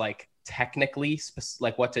telling us like technically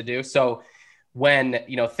like what to do. So when,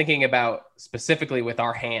 thinking about specifically with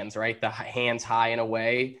our hands, right? The hands high and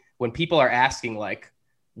away, when people are asking like,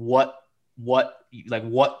 what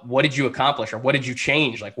did you accomplish, or what did you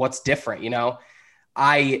change? Like, what's different?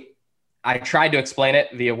 I tried to explain it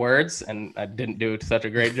via words, and I didn't do such a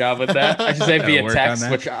great job with that. I should say via text,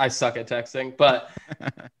 which I suck at texting, but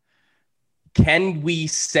can we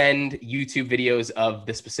send YouTube videos of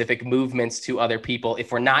the specific movements to other people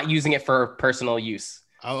if we're not using it for personal use?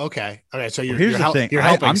 Oh, okay. So you're thing. You're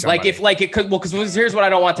helping somebody. Like it could, because here's what I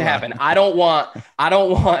don't want to happen. I don't want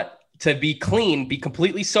to be clean, be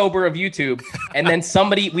completely sober of YouTube. And then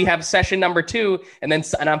we have session number 2, and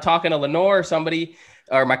I'm talking to Lenore or somebody,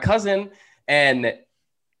 or my cousin, and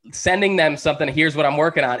sending them something. Here's what I'm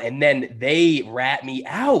working on. And then they rat me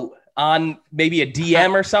out on maybe a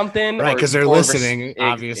DM or something. Right, because they're listening,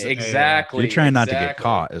 obviously. Exactly. You're trying not to get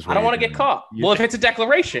caught. I don't want to get caught. Well, if it's a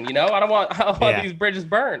declaration, I don't want these bridges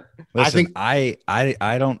burned. Listen, I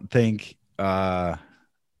don't think I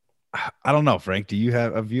don't know, Frank. Do you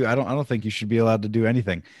have a view? I don't think you should be allowed to do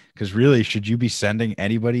anything, because really, should you be sending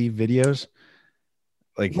anybody videos?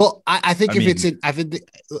 Like, well, I think if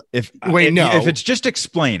it's just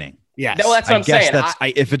explaining. Yes. No, that's what I'm saying.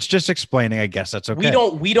 If it's just explaining, I guess that's okay.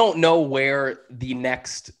 We don't know where the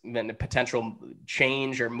next potential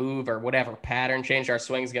change or move or whatever pattern change our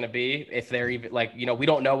swing is going to be. If they're even we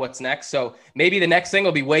don't know what's next. So maybe the next thing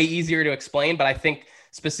will be way easier to explain. But I think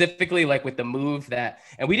specifically like with the move and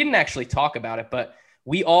we didn't actually talk about it, but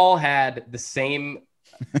we all had the same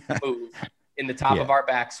move in the top of our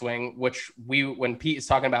backswing, which when Pete is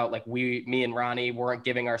talking about like me and Ronnie weren't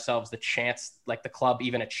giving ourselves the chance, like the club,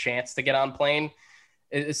 even a chance to get on plane.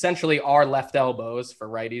 Essentially our left elbows, for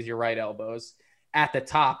righties, your right elbows at the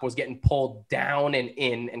top, was getting pulled down and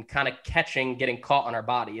in and kind of getting caught on our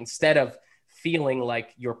body, instead of feeling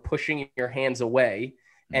like you're pushing your hands away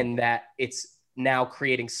and that it's now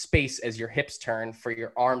creating space as your hips turn for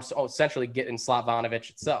your arms to essentially get in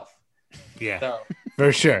Slavanovic itself. Yeah, so.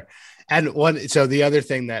 For sure. And so the other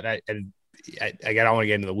thing that I don't want to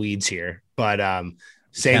get into the weeds here, but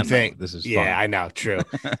same thing. This is fun. I know. True.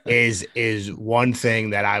 is one thing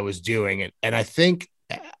that I was doing. And I think,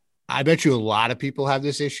 I bet you a lot of people have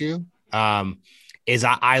this issue. Is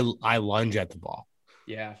I lunge at the ball.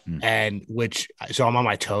 Yeah. And so I'm on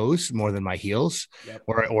my toes more than my heels. Yep.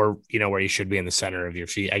 or where you should be in the center of your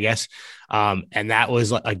feet, I guess. And that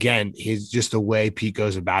was again, just the way Pete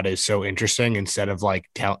goes about it is so interesting. Instead of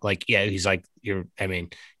he's like, your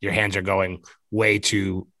hands are going way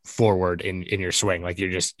too forward in your swing. Like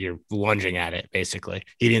you're lunging at it. Basically,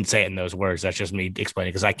 he didn't say it in those words. That's just me explaining,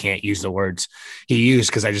 because I can't use the words he used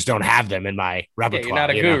because I just don't have them in my repertoire. You're not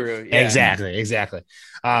a guru. Yeah. Exactly.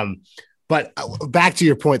 But back to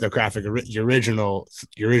your point, though, Graphic, your original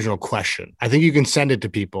question. I think you can send it to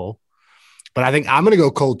people, but I think I'm going to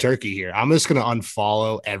go cold turkey here. I'm just going to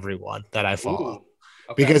unfollow everyone that I follow.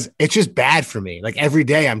 Okay. Because it's just bad for me. Like every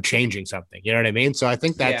day I'm changing something. You know what I mean? So I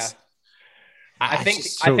think that's. Yeah. I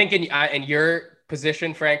think in your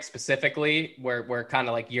position, Frank, specifically, where kind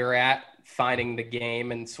of like you're at, finding the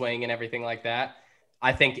game and swing and everything like that,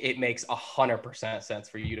 I think it makes 100% sense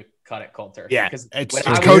for you to cut it cold turkey. Yeah, because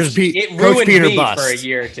it ruined Peter me bust. for a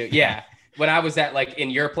year or two. Yeah, when I was at in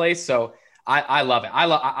your place, so I love it.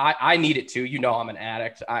 I need it too. I'm an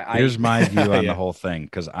addict. Here's my view on the whole thing,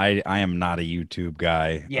 because I am not a YouTube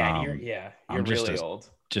guy. Yeah, you're really old.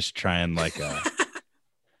 Just trying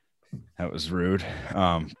that was rude,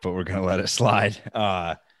 but we're gonna let it slide.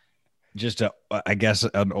 I guess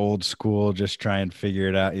an old school, just try and figure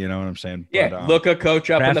it out. You know what I'm saying? Yeah. But, look a coach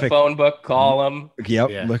up in the phone book, call him. Yep.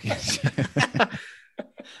 Yeah. Look.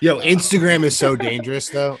 Yo, Instagram is so dangerous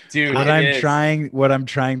though. Dude, what I'm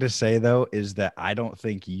trying to say though, is that I don't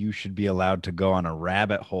think you should be allowed to go on a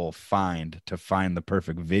rabbit hole to find the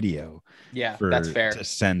perfect video. Yeah, that's fair. To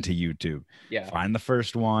send to YouTube. Yeah. Find the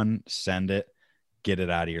first one, send it. get it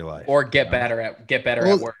out of your life, or get better at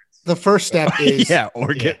words. The first step is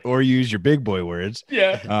or use your big boy words.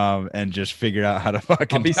 Yeah. And just figure out how to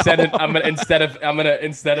fucking. I'll be sending. Instead of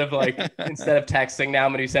texting now,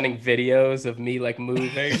 I'm gonna be sending videos of me like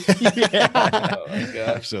moving. Yeah. Oh my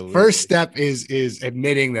God. Absolutely. First step is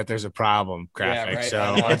admitting that there's a problem. Graphic. Yeah,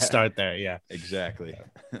 right. So let's start there. Yeah. Exactly.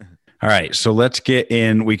 All right, so let's get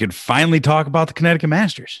in. We could finally talk about the Connecticut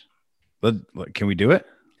Masters. Can we do it?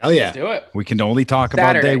 Oh yeah, Let's do it. We can only talk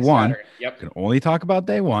about day one. Yep. We can only talk about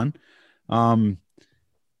day one. I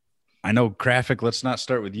know Graphic. Let's not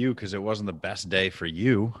start with you because it wasn't the best day for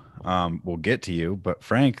you. We'll get to you, but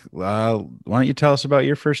Frank, why don't you tell us about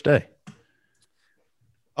your first day?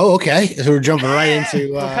 Oh, okay. So we're jumping right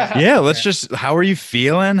into. Let's just. How are you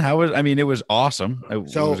feeling? It was awesome. It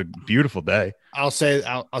was a beautiful day. I'll say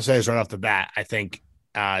this right off the bat. I think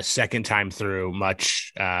second time through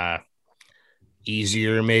much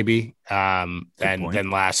easier maybe than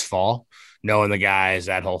last fall, knowing the guys,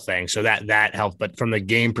 that whole thing. So that helped. But from the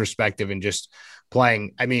game perspective and just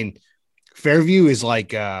playing, Fairview is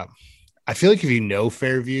like I feel like if you know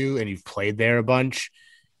Fairview and you've played there a bunch,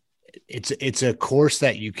 it's a course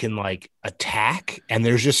that you can like attack, and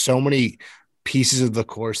there's just so many pieces of the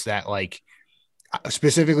course that like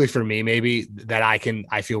specifically for me maybe that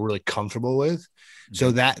I feel really comfortable with.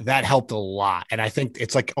 So that helped a lot. And I think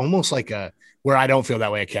it's like almost like where I don't feel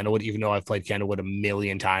that way at Candlewood, even though I've played Candlewood a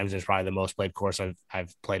million times. It's probably the most played course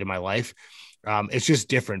I've played in my life. It's just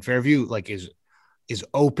different. Fairview like is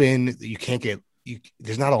open. You can't get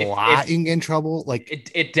there's not a lot you can get in trouble.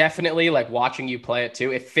 Like it definitely, like watching you play it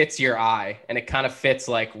too, it fits your eye and it kind of fits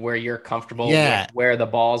like where you're comfortable with where the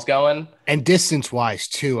ball's going. And distance wise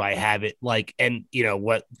too, I have it like, and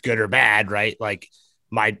what good or bad, right? Like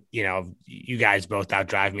you guys both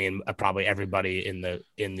outdrive me, and probably everybody in the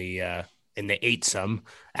eightsome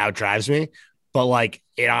outdrives me. But like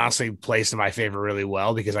it honestly plays to my favor really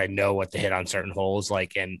well because I know what to hit on certain holes,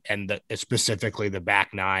 like and specifically the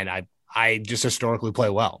back nine. I just historically play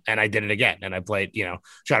well, and I did it again. And I played,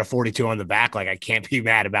 shot a 42 on the back. Like I can't be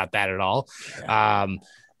mad about that at all.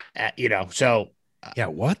 So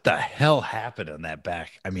what the hell happened on that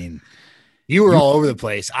back? You were all over the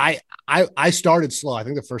place. I started slow. I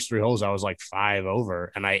think the first 3 holes I was like 5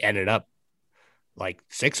 over, and I ended up like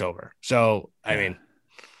 6 over. So it's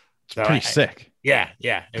pretty sick. Yeah,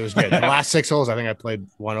 it was good. The last 6 holes, I think I played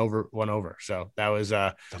one over. So that was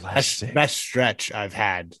the best stretch I've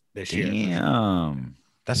had this year. Damn,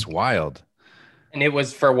 that's wild. And it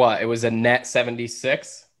was for what? It was a net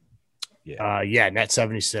 76. Yeah. Net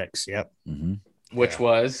 76. Yep. Mm-hmm. Which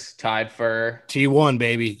was tied for T1,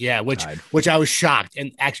 baby. Yeah, which I was shocked.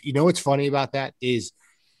 And actually, what's funny about that is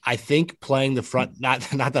I think playing the front, not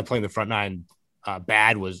that playing the front nine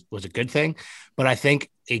bad was a good thing, but I think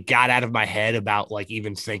it got out of my head about like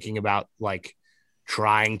even thinking about like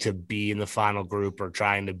trying to be in the final group or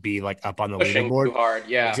trying to be like up on the leaderboard. Too hard.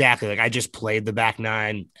 Yeah, exactly. Like I just played the back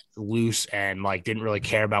nine loose and like didn't really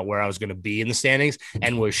care about where I was going to be in the standings,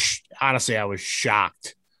 and honestly, I was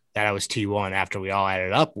shocked that I was T1 after we all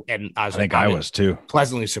added up. And I was too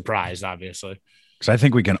pleasantly surprised, obviously. Because I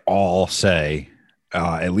think we can all say,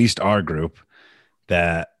 at least our group,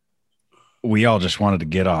 that we all just wanted to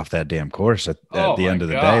get off that damn course at the end of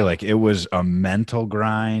the day. Like it was a mental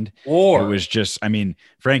grind. It was just,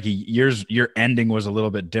 Frankie, your ending was a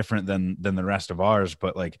little bit different than the rest of ours,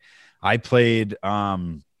 but like I played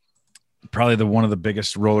probably one of the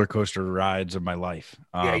biggest roller coaster rides of my life.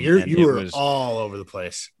 You were all over the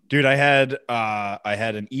place. Dude, I had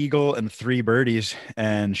an eagle and 3 birdies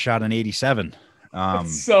and shot an 87.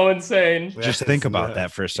 That's so insane. Just think about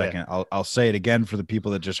that for a second. Yeah. I'll say it again for the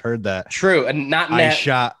people that just heard that. True, and not net.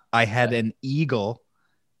 I had an eagle,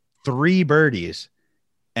 3 birdies,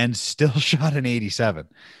 and still shot an 87.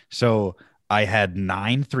 So I had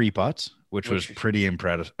 9 3-putts, which was pretty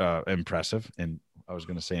impressive. And I was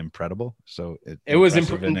going to say incredible. So it was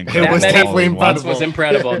definitely incredible. Was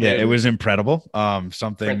incredible. Yeah, it was incredible.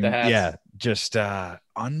 Something. Yeah, just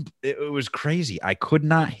it was crazy. I could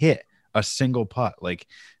not hit a single putt. Like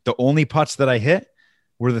the only putts that I hit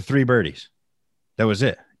were the 3 birdies. That was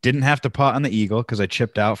it. Didn't have to putt on the eagle because I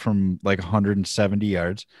chipped out from like 170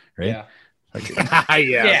 yards. Right.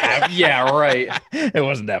 Yeah. Yeah, right. It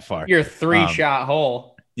wasn't that far. Your 3-shot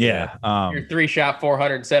hole. Yeah. Your 3-shot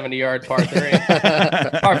 470 yard par 3.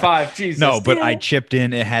 Par 5. Jesus. No, but I chipped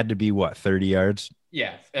in. It had to be 30 yards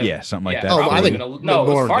Yeah. Something like that. Oh, I think no, it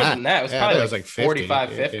was farther than that. It was probably like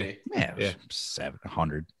 45, 50. Yeah,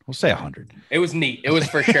 700. We'll say 100. It was neat. It was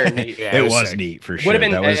for sure neat. It was neat for sure. Would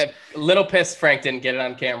have been a little pissed Frank didn't get it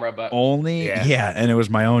on camera, but and it was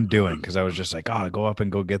my own doing because I was just like, oh, go up and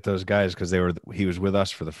go get those guys because he was with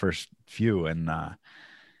us for the first few, and I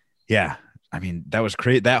mean that was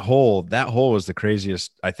crazy. That hole was the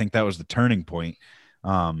craziest. I think that was the turning point.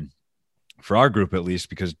 For our group at least,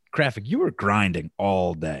 because Graphic, you were grinding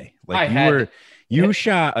all day. Like you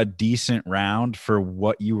shot a decent round for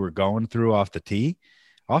what you were going through off the tee.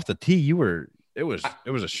 Off the tee, it was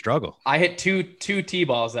a struggle. I hit two tee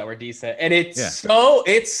balls that were decent, and it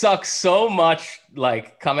sucks so much.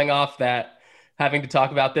 Like coming off that, having to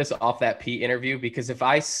talk about this off that Pete interview, because if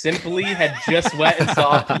I simply had just went and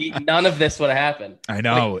saw Pete, none of this would have happened. I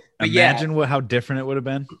know. Imagine how different it would have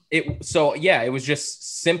been. It was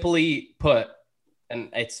just simply put, and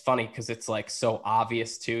it's funny because it's like so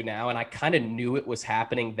obvious too now, and I kind of knew it was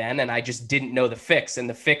happening then, and I just didn't know the fix. And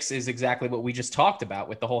the fix is exactly what we just talked about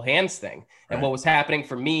with the whole hands thing. And what was happening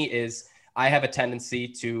for me is I have a tendency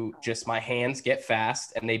to just my hands get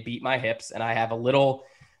fast and they beat my hips, and I have a little.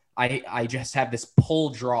 I just have this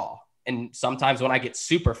pull draw. And sometimes when I get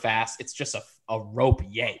super fast, it's just a rope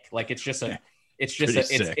yank. Like it's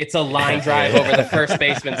a line drive over the first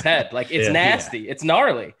baseman's head. Like it's nasty. It's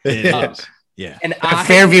gnarly. It is. Yeah. And at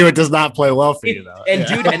Fairview, it does not play well for you though. And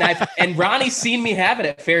dude, and Ronnie's seen me have it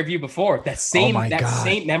at Fairview before.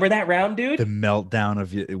 Remember that round, dude? The meltdown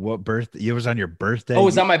of what birthday? It was on your birthday. Oh, it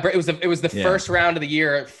was on my birthday. It was the first round of the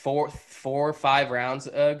year, 4 or 5 rounds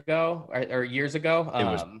ago or years ago. It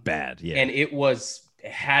was bad. Yeah. And it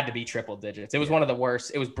had to be triple digits. It was one of the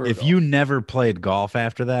worst. It was brutal. If you never played golf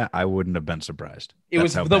after that, I wouldn't have been surprised. It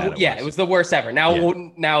was the worst ever.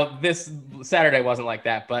 Now this Saturday wasn't like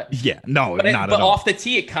that, but not at all. Off the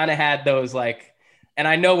tee, it kind of had those like, and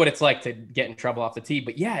I know what it's like to get in trouble off the tee,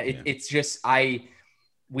 but it's just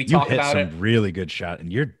we talk about it. Really good shot,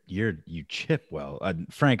 and you chip well,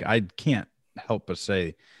 Frank. I can't help but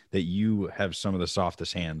say that you have some of the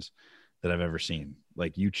softest hands that I've ever seen.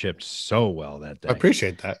 Like you chipped so well that day. I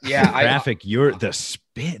appreciate that. Yeah. Graphic, the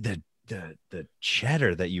spin, the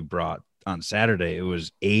cheddar that you brought on Saturday, it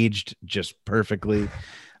was aged just perfectly.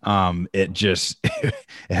 It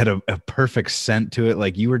had a perfect scent to it.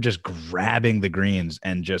 Like you were just grabbing the greens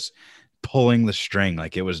and just pulling the string.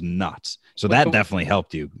 Like it was nuts. So that definitely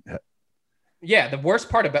helped you. Yeah, the worst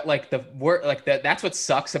part about that's what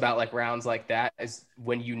sucks about like rounds like that is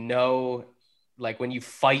when like when you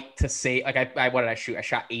fight to save. Like what did I shoot? I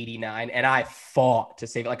shot 89, and I fought to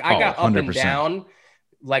save it. Like I got 100%. Up and down.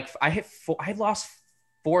 Like I lost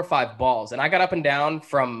 4 or 5 balls, and I got up and down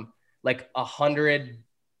from like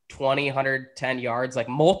 120, 110 yards, like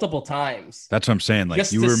multiple times. That's what I'm saying.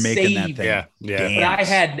 Like you were making that thing. Yeah.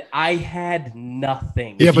 But I had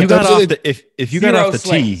nothing. Yeah, but if you got off the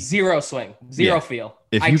tee, zero swing, zero feel.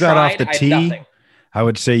 If you got off the tee, I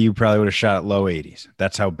would say you probably would have shot at low 80s.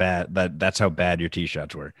 That's how bad your tee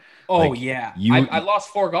shots were. Oh yeah, I lost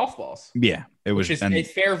 4 golf balls. Yeah, it was. Which is a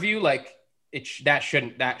Fairview, like that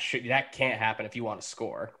can't happen if you want to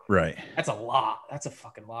score. Right. That's a lot. That's a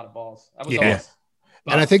fucking lot of balls.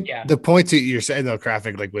 And I think the point that you're saying though,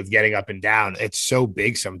 Graphic, like with getting up and down, it's so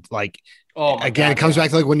big. It comes back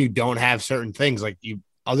to like when you don't have certain things, like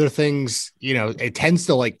other things, it tends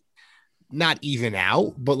to like not even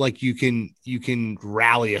out, but like you can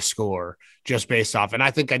rally a score just based off. And I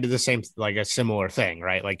think I did the same, like a similar thing,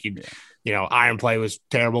 right? Like iron play was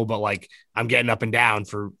terrible, but like I'm getting up and down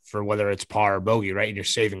for whether it's par or bogey, right? And you're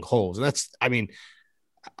saving holes. And that's, I mean,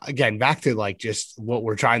 again, back to like just what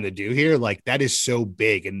we're trying to do here, like that is so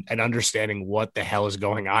big, and understanding what the hell is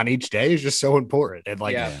going on each day is just so important. And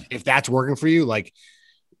like, if that's working for you, like,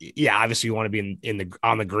 obviously you want to be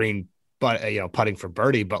on the green, but putting for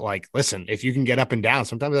birdie, but like, listen, if you can get up and down,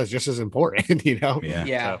 sometimes that's just as important,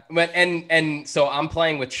 Yeah. So. But, and so I'm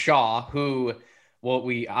playing with Shaw, who, well,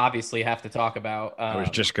 we obviously have to talk about. I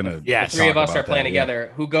was just gonna. The 3 of us are playing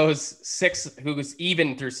together. Who goes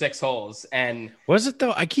even through 6 holes, and was it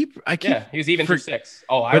though? I keep. Yeah, he was even through 6.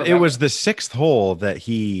 Oh, but it was the 6th hole that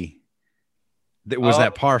was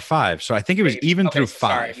that par 5. So I think it was even through 5.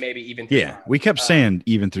 Sorry, maybe even. Through 5. We kept saying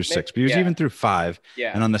even through 6, but he was even through 5.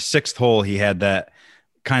 Yeah, and on the 6th hole, he had that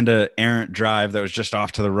kind of errant drive that was just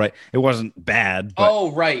off to the right. It wasn't bad.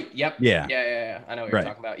 But right. Yep. Yeah. I know what you're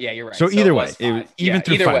talking about. Yeah, you're right. So either way, even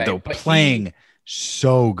through 5, though, playing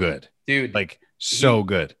so good, dude. Like so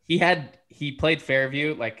good. He played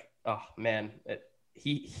Fairview. Like, oh man,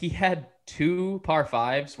 he had 2 par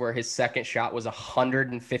 5s where his second shot was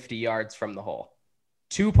 150 yards from the hole.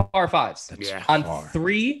 2 par 5s. That's on far.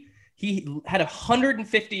 3. He had a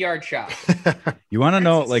 150-yard shot. You want to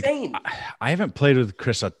know, insane. like, I haven't played with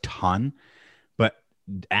Chris a ton, but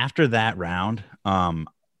after that round,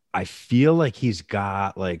 I feel like he's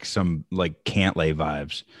got like some like Cantlay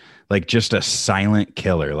vibes, like just a silent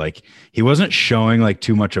killer. Like he wasn't showing like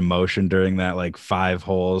too much emotion during that like 5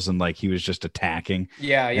 holes, and like he was just attacking.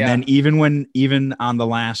 Yeah. And then even on the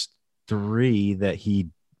last 3 that he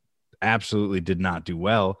absolutely did not do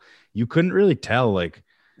well, you couldn't really tell like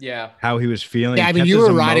how he was feeling. Yeah, I mean, you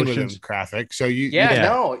were riding with him, Graphic. So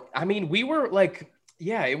no, I mean, we were like,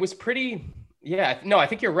 it was pretty. Yeah, no, I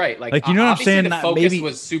think you're right. Like you know what I'm saying? The focus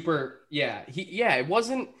was super. Yeah, it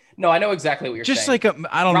wasn't. No, I know exactly what you're just saying. Just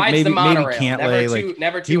like I don't know, maybe Cantlay,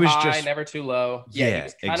 never too high, never too low. Yeah,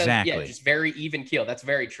 exactly. Yeah, just very even keel. That's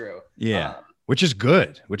very true. Yeah. Which is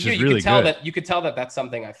good. Which is really good. You could tell that that's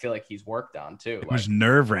something I feel like he's worked on too. It was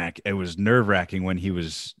nerve-wracking. It was nerve-wracking when he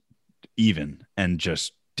was even and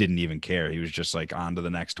just didn't even care. He was just like on to the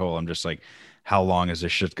next hole. I'm just like, how long is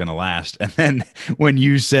this shit gonna last? And then when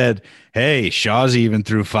you said, "Hey, Shaw's even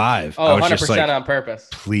through 5," I was 100% just like, on purpose.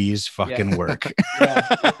 Please fucking work.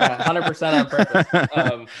 100% on purpose.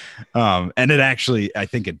 And it actually, I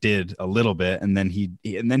think it did a little bit. And then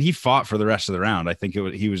he fought for the rest of the round. I think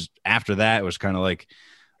he was after that. It was kind of like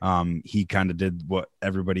he kind of did what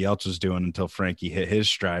everybody else was doing until Frankie hit his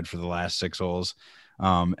stride for the last 6 holes,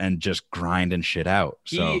 and just grinding shit out.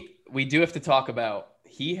 So we do have to talk about.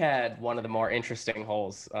 He had one of the more interesting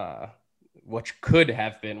holes, which could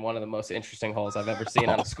have been one of the most interesting holes I've ever seen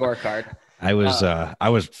on a scorecard. I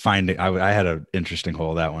had an interesting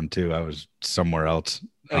hole that one too. I was somewhere else.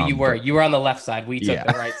 You were on the left side. We took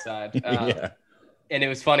the right side. And it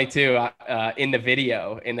was funny too. In the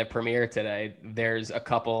video in the premiere today, there's a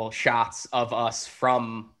couple shots of us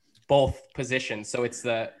from both positions. So it's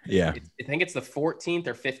I think it's the 14th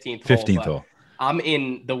or 15th hole. I'm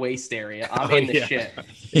in the waist area. I'm in the shit.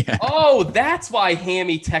 Yeah. Oh, that's why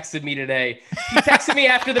Hammy texted me today. He texted me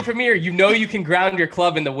after the premiere. You know you can ground your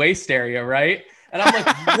club in the waist area, right? And I'm like,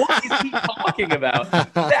 what is he talking about?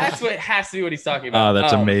 That's what has to be what he's talking about. Oh,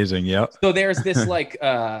 that's amazing. Yep. So there's this like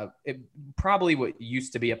probably what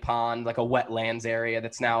used to be a pond, like a wetlands area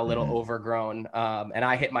that's now a little overgrown. And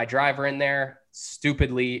I hit my driver in there.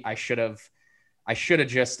 Stupidly, I should have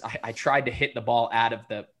just I tried to hit the ball out of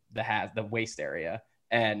the waist area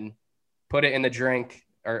and put it in the drink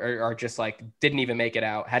or just like didn't even make it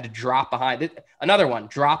out. Had to drop behind. Another one,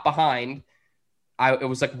 drop behind. It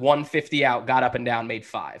was like 150 out, got up and down, made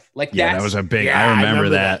 5. Like that was a big. I remember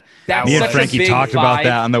that. Me and Frankie talked about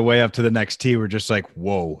that on the way up to the next tee. We're just like,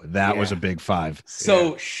 whoa, that was a big 5.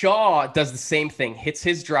 So Shaw does the same thing, hits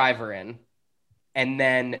his driver in, and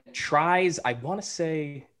then tries. I want to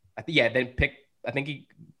say, I think he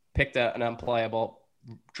picked an unplayable.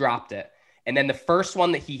 Dropped it, and then the first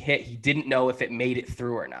one that he hit, he didn't know if it made it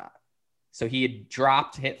through or not. So he had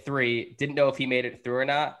hit 3, didn't know if he made it through or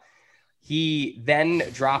not. He then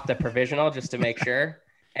dropped a provisional just to make sure,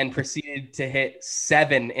 and proceeded to hit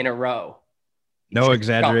 7 in a row. No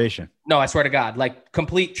exaggeration. No, I swear to God, like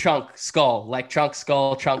complete chunk skull, like chunk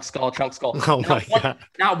skull, chunk skull, chunk skull. Oh my God.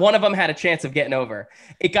 Not one of them had a chance of getting over.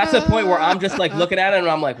 It got to the point where I'm just like looking at it and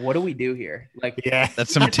I'm like, what do we do here? Like,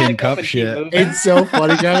 that's some tin cup shit. It's so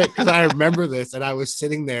funny, because I remember this and I was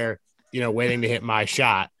sitting there, waiting to hit my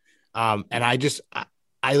shot. And I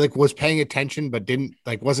like was paying attention, but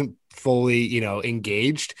wasn't fully,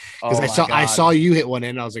 engaged because I saw you hit one in.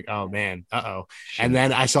 And I was like, oh man, and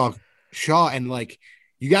then I saw Shaw and like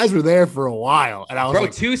you guys were there for a while, and I was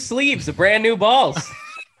like, 2 sleeves of brand new balls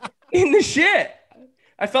in the shit.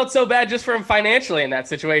 I felt so bad just for him financially in that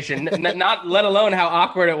situation, not let alone how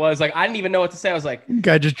awkward it was. Like I didn't even know what to say. I was like,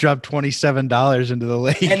 guy just dropped $27 into the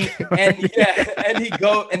lake, and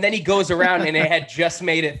then he goes around and it had just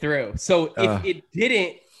made it through. So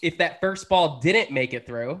if that first ball didn't make it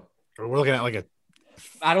through, we're looking at like a.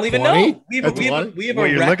 I don't even know. We have what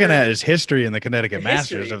you're looking at is history in the Connecticut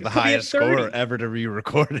Masters of the highest score ever to be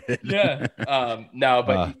recorded. Yeah. No,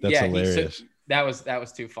 but that's hilarious. That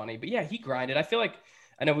was too funny. But yeah, he grinded. I feel like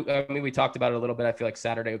we talked about it a little bit. I feel like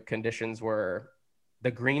Saturday conditions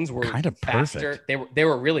the greens were kind of faster. Perfect. They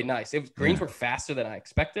were really nice. Greens were faster than I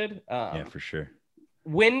expected. Yeah, for sure.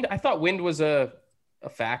 I thought wind was a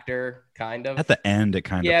factor, kind of. At the end, it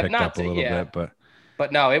kind of picked up a little bit,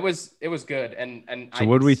 but no, it was good. And so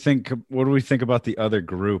what do we think? What do we think about the other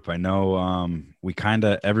group? I know we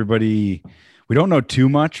don't know too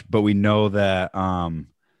much, but we know that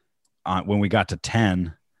when we got to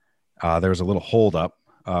 10, there was a little holdup.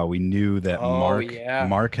 We knew that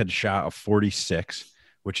Mark had shot a 46,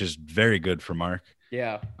 which is very good for Mark.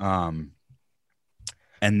 Yeah. And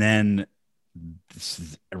then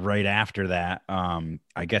right after that,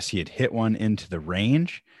 I guess he had hit one into the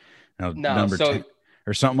range. No, number so 10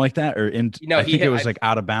 or something like that, or in. I think it was like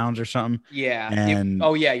out of bounds or something. Yeah. And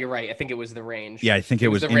yeah, you're right. I think it was the range. Yeah, I think it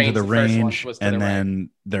was into the range, and then right.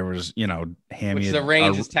 there was, Hammy. Which the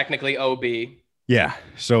range is technically OB. Yeah.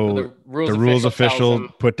 So the rules official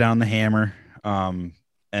put down the hammer.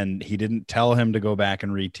 And he didn't tell him to go back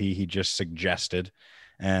and re-tee. He just suggested,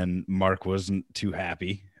 and Mark wasn't too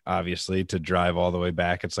happy, obviously, to drive all the way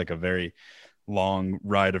back. It's like a very long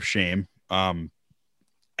ride of shame. And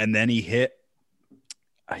then he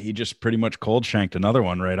just pretty much cold shanked another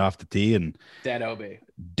one right off the tee and dead OB,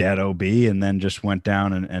 and then just went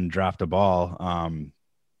down and dropped a ball.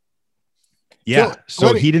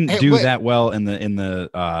 So he didn't do that well in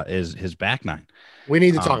his back nine. We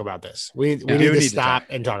need to talk about this. We need to stop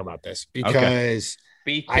and talk about this because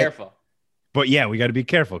be careful. But yeah, we got to be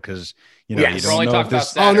careful because you don't know if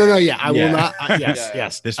this. Oh no, yeah, I will not.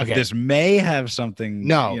 Yes. This may have something.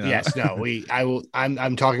 No, yes, no. I will.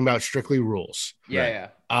 I'm talking about strictly rules. Yeah.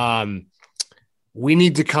 We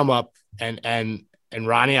need to come up and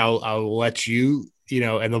Ronnie, I'll let you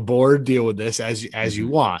and the board deal with this as you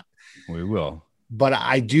want. We will. But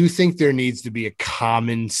I do think there needs to be a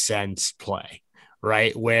common sense play.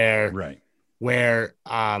 Right. Where,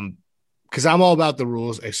 because I'm all about the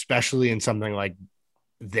rules, especially in something like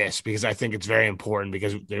this, because I think it's very important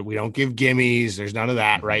because we don't give gimmies. There's none of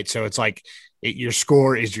that. Right. So it's like your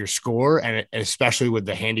score is your score. And especially with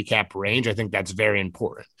the handicap range, I think that's very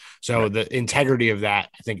important. So the integrity of that,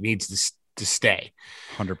 I think, needs to stay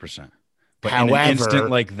 100%. But however, in an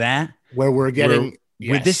instant like that, where we're getting.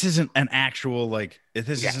 Yes. This isn't an actual isn't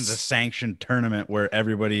a sanctioned tournament where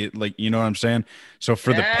everybody you know what I'm saying. So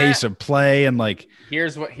for the pace of play and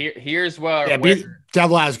here's where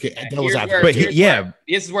devil's advocate.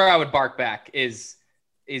 This is where I would bark back is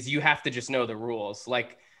you have to just know the rules.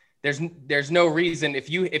 There's no reason if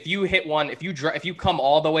you hit one, if you come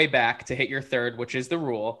all the way back to hit your third, which is the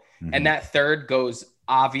rule, and that third goes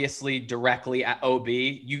obviously directly at OB,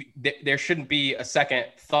 there shouldn't be a second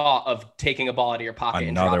thought of taking a ball out of your pocket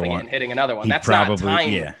and dropping it and hitting another one. That's not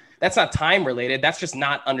time. That's not time related. That's just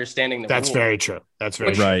not understanding the rules. That's very true. That's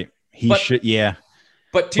very true. Right. He should. Yeah.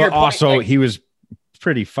 But to your point, also he was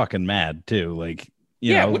pretty fucking mad too. Which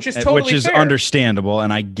is totally fair. Understandable,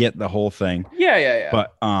 and I get the whole thing. Yeah.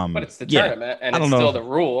 But it's the tournament, and it's still the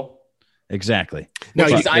rule. Exactly. No,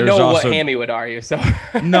 I know what Hammy would argue. So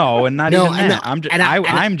no, and not even that.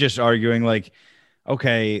 I'm just arguing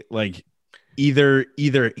okay,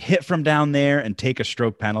 either hit from down there and take a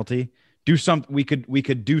stroke penalty. Do something. We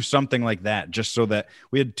could do something like that, just so that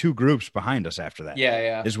we had two groups behind us after that.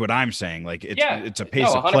 Yeah. Is what I'm saying. It's a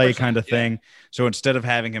pace of play kind of thing. So instead of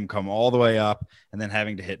having him come all the way up and then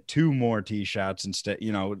having to hit two more tee shots instead,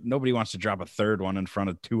 nobody wants to drop a third one in front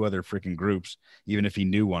of two other freaking groups, even if he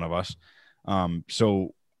knew one of us.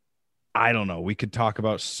 So I don't know. We could talk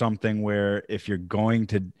about something where if you're going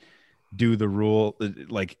to do the rule,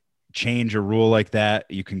 change a rule like that,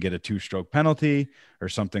 you can get a 2-stroke penalty or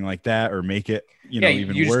something like that, or make it, even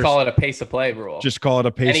worse. You just call it a pace of play rule. Just call it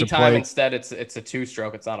a pace of play. Anytime instead it's a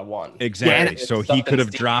 2-stroke, it's not a 1. Exactly. So he could have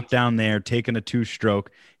dropped down there, taken a 2-stroke,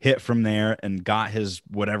 hit from there, and got his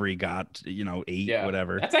whatever he got, 8,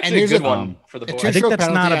 whatever. That's actually a good one for the board. I think that's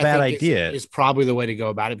not a bad idea. It's probably the way to go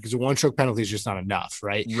about it, because a 1-stroke penalty is just not enough,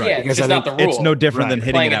 right? Right. Yeah, because it's not the rule. It's no different than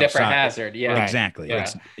hitting playing it a different outside. Hazard. Yeah. Right. Exactly.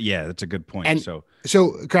 Yeah. That's a good point. And so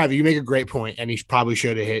Kravi, you make a great point, and he probably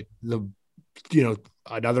should have hit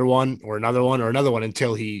another one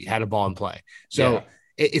until he had a ball in play. So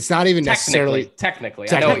it's not even necessarily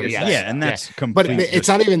technically. I know what you're saying. Yeah, and that's completely. But it's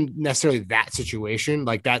not even necessarily that situation.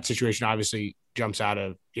 That situation obviously jumps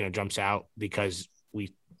out because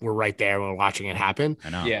we're right there when we're watching it happen. I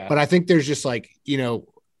know. Yeah. But I think there's just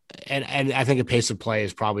and I think a pace of play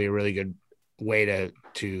is probably a really good way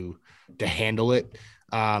to handle it.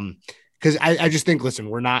 Because I just think, listen,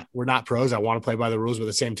 we're not pros. I want to play by the rules, but at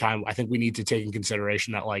the same time, I think we need to take in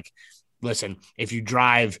consideration that, listen, if you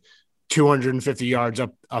drive 250 yards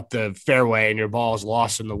up the fairway and your ball is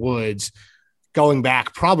lost in the woods, going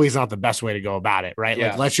back probably is not the best way to go about it, right?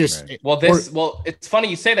 Yeah. Let's just. Right. Well, it's funny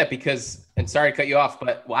you say that because, and sorry to cut you off,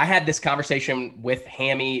 but I had this conversation with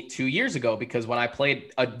Hammy 2 years ago, because when I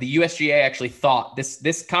played, the USGA actually thought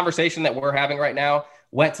this conversation that we're having right now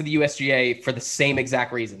went to the USGA for the same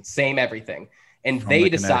exact reason, same everything. And they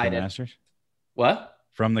decided. What?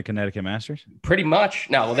 From the Connecticut Masters? Pretty much.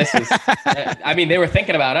 No, well, this is, they were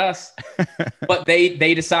thinking about us, but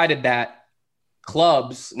they decided that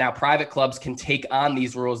private clubs can take on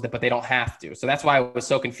these rules, but they don't have to. So that's why I was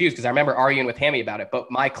so confused, because I remember arguing with Hammy about it.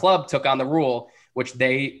 But my club took on the rule which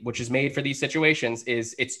is made for these situations,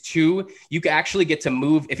 is you can actually get to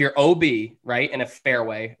move if you're OB, right, in a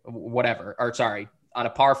fairway, whatever, or sorry, on a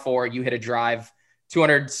par 4, you hit a drive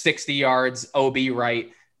 260 yards, OB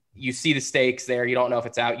right. You see the stakes there. You don't know if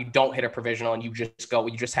it's out. You don't hit a provisional and you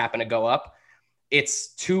just happen to go up.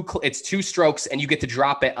 It's two strokes and you get to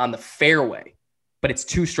drop it on the fairway, but it's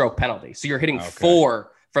 2-stroke penalty. So you're hitting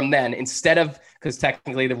 4 from then instead of, because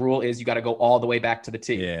technically the rule is you got to go all the way back to the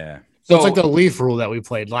tee. Yeah. So it's like the Leaf rule that we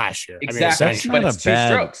played last year. Exactly. I mean, but it's 2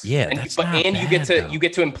 strokes. Yeah. You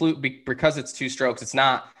get to include, because it's 2 strokes. It's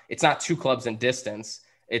not 2 clubs in distance.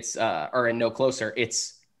 It's or in no closer.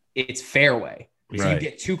 It's fairway. So you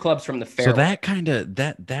get 2 clubs from the fairway. So that kind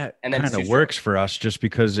of works for us just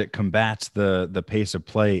because it combats the pace of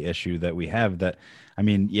play issue that we have. That, I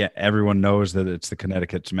mean, yeah, everyone knows that it's the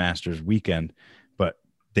Connecticut's Masters weekend, but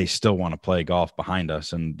they still want to play golf behind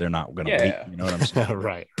us, and they're not going to wait. You know what I'm saying?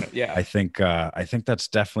 Right. Yeah. I think that's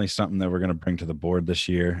definitely something that we're going to bring to the board this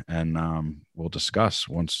year, and we'll discuss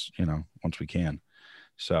once we can.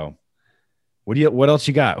 So. What else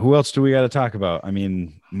you got? Who else do we got to talk about? I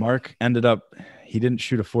mean, Mark he didn't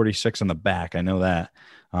shoot a 46 on the back. I know that.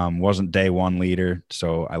 Wasn't day 1 leader,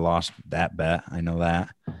 so I lost that bet. I know that.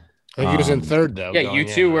 I think he was in 3rd though. Yeah, you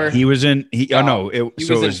two were. He was in. It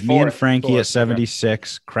was me and Frankie at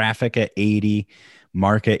 76, Krafik at 80,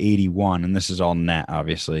 Mark at 81, and this is all net,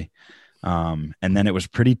 obviously. And then it was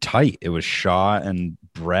pretty tight. It was Shaw and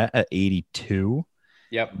Brett at 82.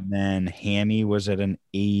 Yep. And then Hammy was at an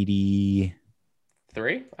 80.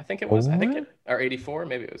 3, I think it was. Or 84,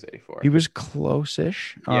 maybe it was 84. He was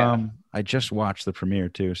close-ish. Yeah. I just watched the premiere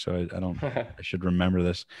too, so I don't. I should remember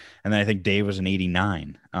this. And then I think Dave was an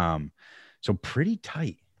 89. So pretty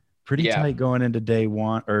tight going into day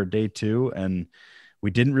 1 or day 2, and we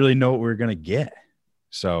didn't really know what we were gonna get.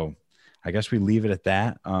 So I guess we leave it at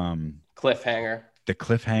that. Cliffhanger. The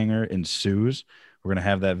cliffhanger ensues. We're gonna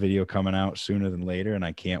have that video coming out sooner than later, and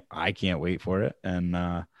I can't wait for it. And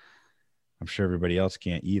I'm sure everybody else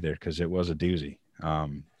can't either because it was a doozy.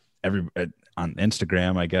 On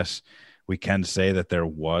Instagram, I guess we can say that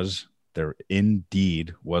there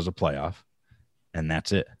indeed was a playoff, and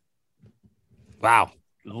that's it. Wow.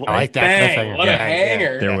 I like that. Bang, what a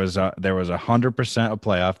hanger. There was 100% a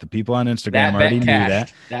playoff. The people on Instagram already knew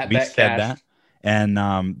that. We said that. And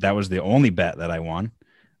that was the only bet that I won.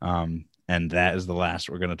 And that is the last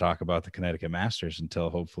we're going to talk about the Connecticut Masters until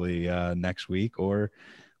hopefully next week or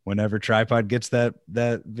whenever Tripod gets that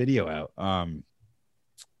video out.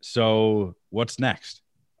 So what's next?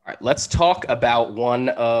 All right, let's talk about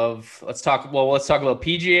let's talk about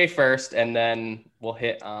PGA first, and then we'll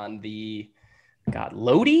hit on the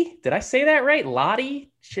Lodi. Did I say that right? Lodi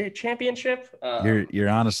Championship. You're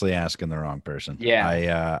honestly asking the wrong person.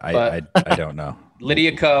 Yeah. I don't know.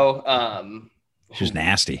 Lydia Ko. She was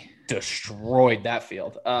nasty. Destroyed that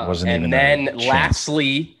field. And then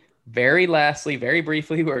lastly, very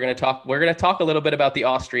briefly, we're going to talk a little bit about the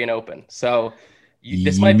Austrian Open. So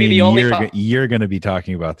this might be the only you're going to be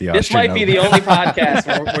talking about the Austrian Open. This might be the only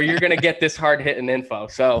podcast where you're going to get this hard hitting info.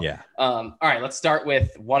 So yeah. All right, let's start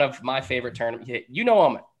with one of my favorite tournaments.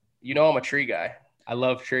 I'm a tree guy. I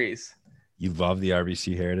love trees. You love the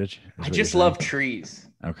RBC Heritage? I just love trees.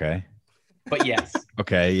 Okay. But yes.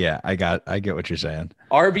 Okay. Yeah. I get what you're saying.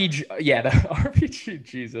 RBG. Yeah. The RBG.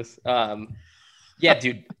 Jesus. Yeah,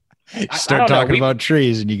 dude. Start talking about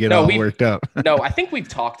trees and you get all worked up. No, I think we've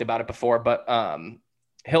talked about it before, but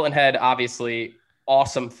Hilton Head, obviously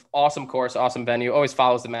awesome course, awesome venue, always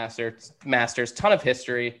follows the Masters, ton of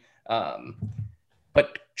history.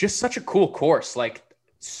 But just such a cool course, like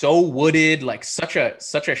so wooded, like such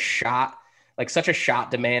a shot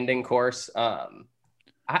demanding course.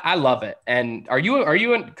 I love it. And are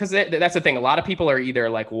you in, because that's the thing. A lot of people are either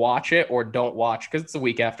like watch it or don't watch because it's the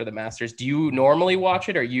week after the Masters. Do you normally watch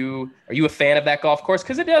it? Are you a fan of that golf course?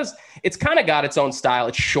 Because it's kind of got its own style.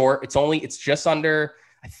 It's short. It's just under,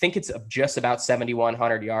 I think it's just about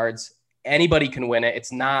 7,100 yards. Anybody can win it.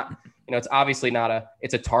 It's not, it's obviously not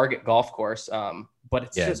it's a target golf course. But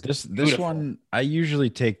it's just this one, I usually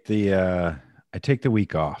take the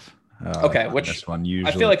week off. Okay, which this one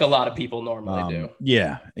usually, I feel like a lot of people normally do.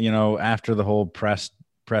 Yeah, after the whole press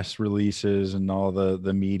releases and all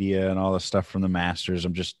the media and all the stuff from the Masters,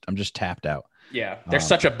 I'm just tapped out. Yeah, there's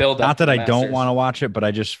such a build up. Not that I don't want to watch it, but I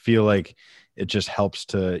just feel like it just helps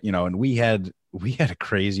to, and we had a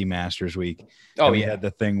crazy Masters week. Oh, we had the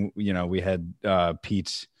thing, we had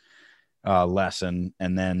Pete's lesson,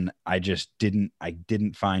 and then I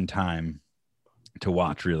didn't find time to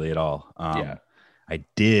watch really at all. I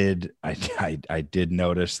did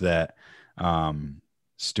notice that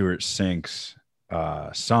Stuart Sink's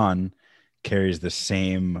son carries the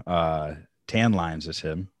same tan lines as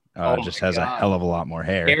him. Just has God. a hell of a lot more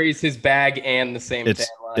hair. Carries his bag and the same tan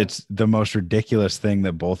line. It's the most ridiculous thing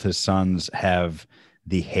that both his sons have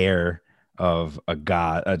the hair of a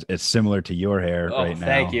god. It's similar to your hair right now.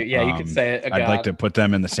 Thank you. Yeah, you could say it. I'd like to put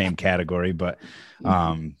them in the same category, but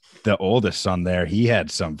the oldest son there, he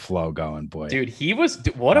had some flow going, boy. Dude, he was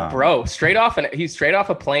what a bro. He's straight off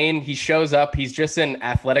a plane. He shows up. He's just in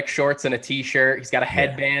athletic shorts and a t-shirt. He's got a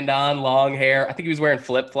headband on, long hair. I think he was wearing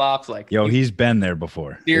flip-flops. He's been there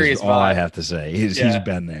before. Serious all I have to say. He's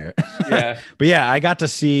been there. Yeah. But yeah, I got to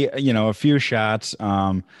see, a few shots.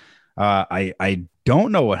 I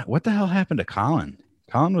don't know what the hell happened to Colin.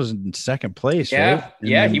 Colin was in second place, right?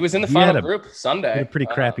 Yeah, he was in the final group Sunday. A pretty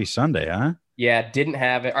crappy Sunday, huh? Yeah, didn't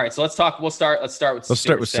have it. All right, so let's start with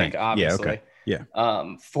Stuart Sink, obviously. Yeah,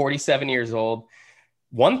 okay. 47 years old.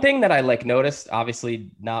 One thing that I noticed,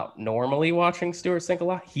 obviously not normally watching Stuart Sink a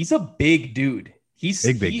lot, he's a big dude. He's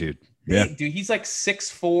big dude. Yeah. Big dude. He's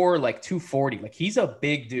 6'4", 240. He's a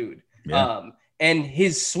big dude. Yeah. And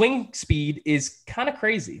his swing speed is kind of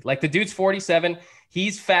crazy. The dude's 47.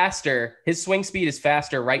 He's faster. His swing speed is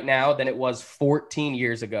faster right now than it was 14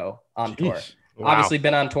 years ago on tour. Wow. Obviously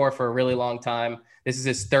been on tour for a really long time. This is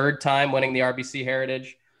his third time winning the RBC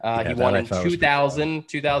Heritage. He won in 2000,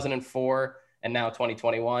 2004, and now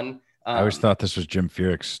 2021. I always thought this was Jim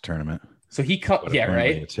Furyk's tournament. So he comes,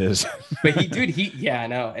 right? It's his. But I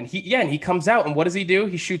know. And he comes out, and what does he do?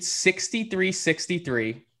 He shoots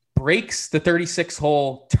 63-63, breaks the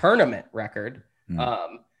 36-hole tournament record,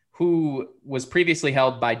 who was previously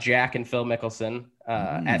held by Jack and Phil Mickelson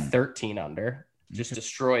at 13 under. Just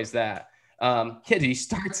destroys that. He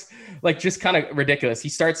starts just kind of ridiculous. He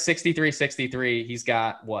starts 63-63. He's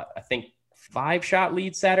got I think 5-shot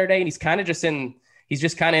lead Saturday, and he's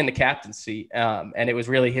just kind of in the captain's seat. And it was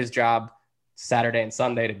really his job Saturday and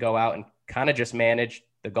Sunday to go out and kind of just manage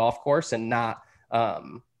the golf course and not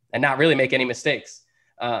really make any mistakes.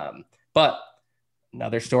 But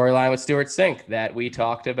another storyline with Stuart Sink that we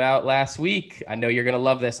talked about last week. I know you're going to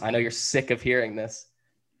love this. I know you're sick of hearing this.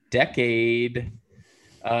 Decade.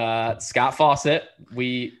 Scott Fawcett,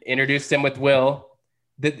 we introduced him with Will.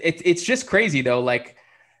 It's just crazy though.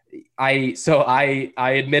 I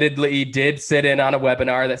admittedly did sit in on a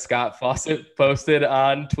webinar that Scott Fawcett posted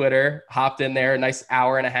on Twitter, hopped in there, a nice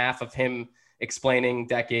hour and a half of him explaining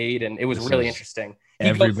Decade. And it was really interesting.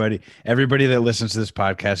 Everybody that listens to this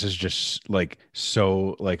podcast is just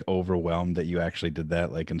so overwhelmed that you actually did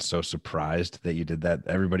that, and so surprised that you did that.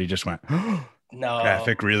 Everybody just went, no,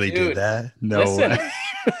 Graphic really did that. No,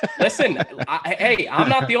 listen. Hey, I'm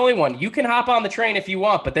not the only one. You can hop on the train if you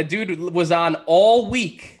want, but that dude was on all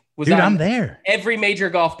week. I'm there. Every major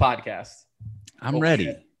golf podcast. I'm ready.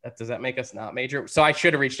 Shit. Does that make us not major? So I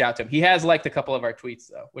should have reached out to him. He has liked a couple of our tweets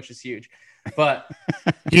though, which is huge. But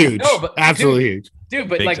huge, absolutely huge, dude.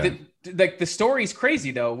 But the story's crazy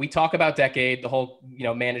though. We talk about Decade, the whole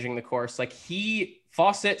managing the course.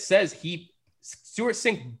 Fawcett says Stuart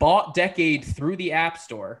Sink bought Decade through the App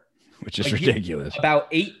Store, which is ridiculous. About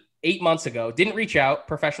eight months ago, didn't reach out.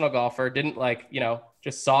 Professional golfer, didn't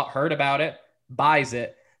just heard about it, buys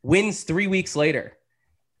it, wins 3 weeks later.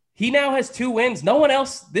 He now has 2 wins. No one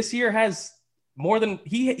else this year has more than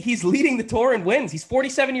he's leading the tour in wins. He's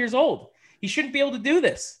 47 years old. He shouldn't be able to do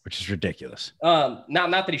this, which is ridiculous. Not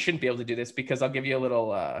that he shouldn't be able to do this, because I'll give you a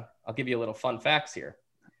little fun facts here.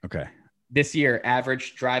 Okay. This year,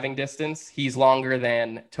 average driving distance, he's longer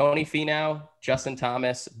than Tony Finau, Justin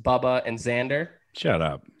Thomas, Bubba, and Xander. Shut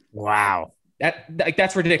up. Wow.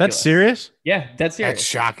 That's ridiculous. That's serious? Yeah, that's serious. That's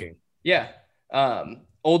shocking. Yeah.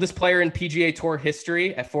 Oldest player in PGA Tour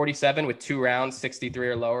history at 47 with 2 rounds, 63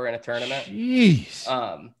 or lower in a tournament.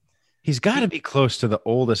 Jeez. He's got to be close to the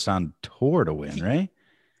oldest on tour to win, right?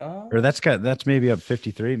 Or that's maybe up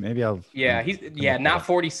 53. Maybe I'll. Yeah, not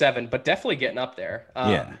 47, but definitely getting up there.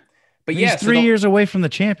 But he's 3 years away from the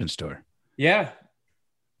Champions Tour. Yeah.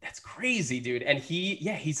 That's crazy, dude. And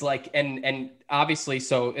he's and obviously,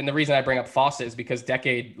 and the reason I bring up Fawcett is because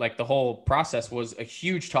Decade, the whole process was a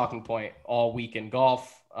huge talking point all week in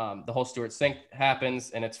golf. The whole Stuart Sink happens,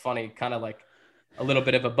 and it's funny, kind of a little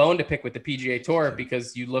bit of a bone to pick with the PGA Tour,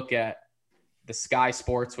 because you look at the Sky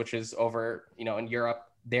Sports, which is over, in Europe,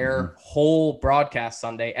 their whole broadcast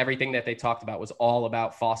Sunday, everything that they talked about was all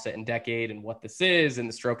about Fawcett and Decade and what this is and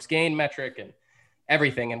the strokes gain metric and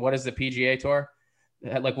everything. And what is the PGA Tour?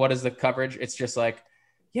 What is the coverage? It's just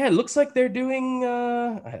it looks like they're doing,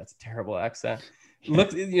 that's a terrible accent.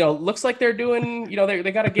 looks like they're doing,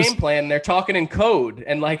 they got a game plan. They're talking in code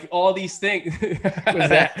and like all these things.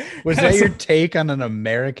 Was that your take on an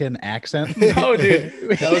American accent? No, dude.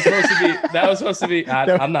 That was supposed to be.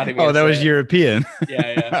 I'm not even. Oh, that was European.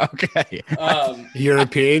 Yeah. Okay.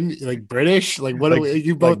 European, like British, like what?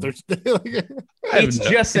 You both are. It's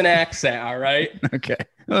just an accent, all right. Okay.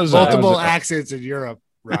 Multiple accents in Europe,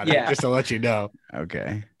 Ronnie. Yeah. Just to let you know.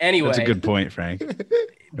 Okay. Anyway, that's a good point, Frank.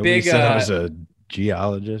 Big. Said I was a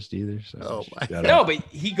geologist either. So no, but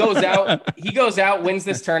he goes out, wins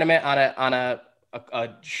this tournament on a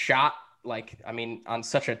shot, on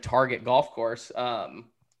such a target golf course. One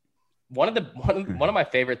of my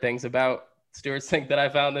favorite things about Stewart Cink that I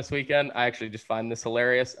found this weekend, I actually just find this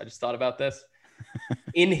hilarious. I just thought about this.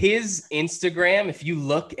 In his Instagram, if you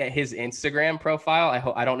look at his Instagram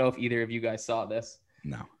profile, I don't know if either of you guys saw this.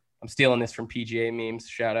 No. I'm stealing this from PGA memes.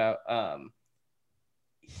 Shout out.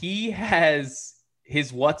 He has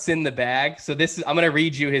his what's in the bag. So I'm going to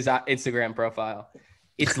read you his Instagram profile.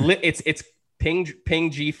 It's Ping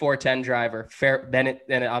G410 driver. Then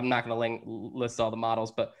I'm not going to list all the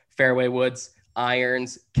models, but fairway woods,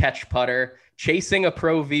 irons, catch putter, chasing a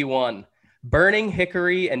Pro V1, burning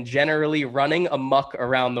hickory, and generally running amok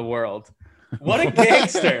around the world. What a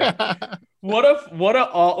gangster. What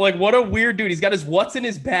a weird dude. He's got his what's in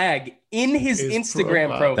his bag in his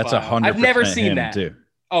Instagram profile. That's 100%. I've never seen that. Too.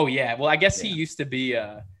 Oh yeah. Well, I guess he used to be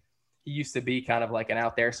kind of like an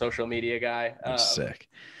out there social media guy. That's sick.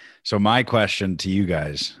 So my question to you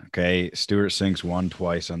guys, okay, Stewart Cink's won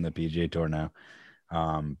twice on the PGA Tour now.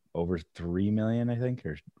 Over 3 million, I think,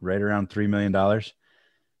 or right around $3 million.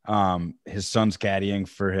 His son's caddying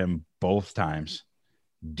for him both times.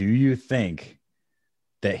 Do you think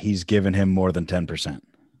that he's given him more than 10%?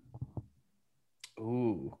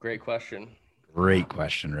 Ooh, great question. Great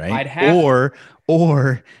question, right?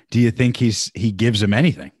 Or do you think he gives him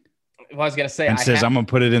anything? Well, I was gonna say, and says, "I'm gonna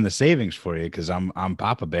put it in the savings for you because I'm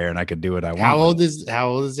Papa Bear and I could do what I want." How old is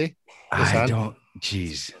he? I don't.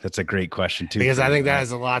 Geez, that's a great question too. Because I think that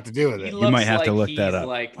has a lot to do with it. You might have to look that up.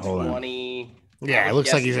 Like 20. Yeah, it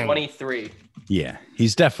looks like he's 23. Yeah,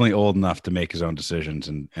 he's definitely old enough to make his own decisions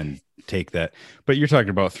and take that. But you're talking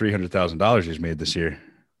about $300,000 he's made this year.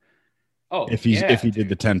 Oh, if he did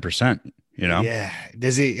the 10%, Yeah.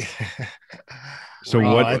 Does he? So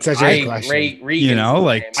what? It's such a question.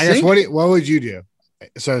 I guess what would you do?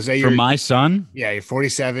 So say for my son, you're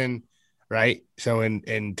 47, right? So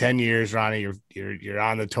in 10 years, Ronnie, you're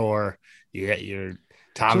on the tour. You get your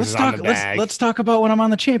Thomas is on the bag. Let's talk about when I'm on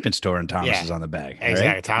the Champions Tour and Thomas is on the bag. Exactly.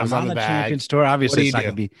 Right? Thomas on the bag. Champions Tour. Obviously, it's not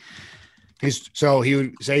going to be. He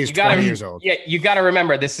would say he's 20 years old. Yeah, you got to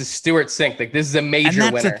remember this is Stewart Cink. Like this is a major winner.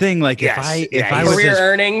 And that's the thing. Like if I was career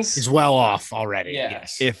earnings, he's well off already. Yeah.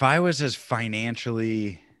 Yes. If I was as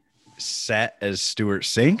financially set as Stewart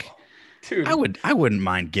Cink, dude, I wouldn't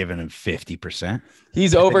mind giving him 50%.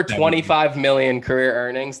 He's over 25 million career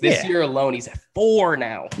earnings this year alone. He's at 4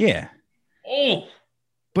 now. Yeah. Oh.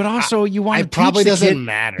 But also, you want to teach probably the doesn't kid,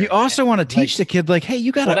 matter. You also want to teach the kid, like, hey,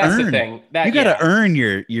 you got to earn. You got to earn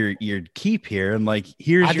your keep here, and like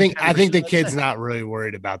here's. I think the kid's not really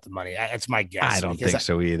worried about the money. That's my guess. I don't think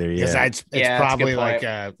so either. Yeah, it's probably like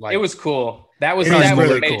it was cool. That was really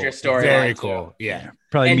a major story. Very cool. Yeah,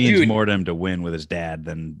 probably means more to him to win with his dad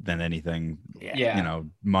than anything. Yeah,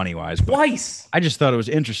 money wise. Twice. I just thought it was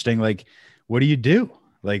interesting. Like, what do you do?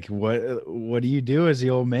 Like, what do you do as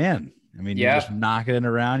the old man? I mean, you're just knocking it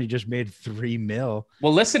around. You just made $3 million.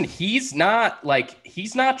 Well, listen, he's not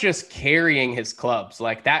just carrying his clubs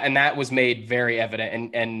like that. And that was made very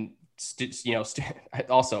evident and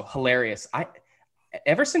also hilarious.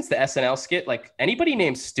 Ever since the SNL skit, like anybody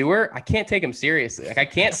named Stewart, I can't take him seriously. Like I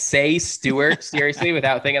can't say Stewart seriously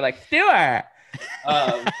without thinking like Stewart.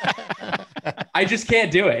 I just can't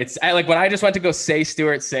do it. It's like when I just went to go say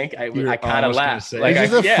Stewart Cink, I kind of laughed. Like,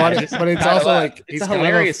 but it's also like it's a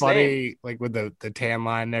hilarious funny, name. like with the tan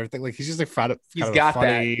line and everything. Like he's just like kind of got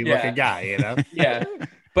funny looking guy, Yeah,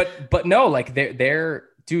 but no, like they're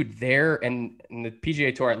and the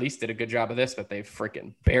PGA Tour at least did a good job of this, but they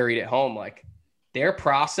freaking buried it home. Like their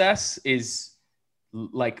process is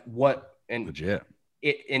like what and legit.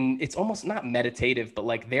 It's almost not meditative, but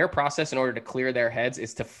like their process in order to clear their heads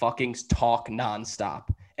is to fucking talk nonstop.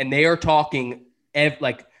 And they are talking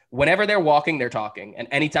like whenever they're walking, they're talking. And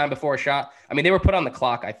anytime before a shot, I mean, they were put on the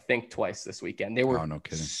clock, I think twice this weekend. They were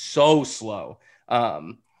so slow.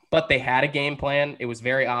 But they had a game plan. It was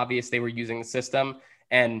very obvious they were using the system.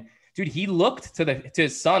 And dude, he looked to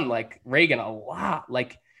his son, like Reagan, a lot.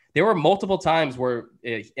 Like there were multiple times where,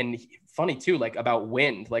 and funny too, like about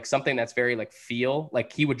wind, like something that's very like feel,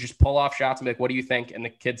 like he would just pull off shots and be like, what do you think? And the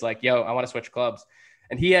kid's like, yo, I want to switch clubs.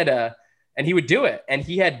 And he would do it. And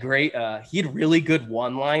he had really good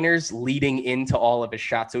one-liners leading into all of his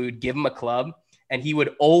shots. So we would give him a club and he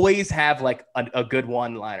would always have like a good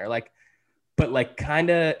one-liner, but like kind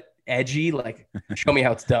of edgy, like show me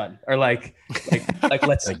how it's done. Or let's see it.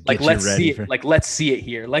 Like, let's see it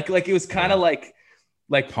here. Like it was kind of like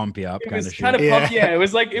pump you up, kind of shit. It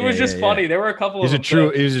was like it was just funny. There were a couple. He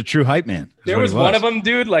was a true hype man. There was one of them,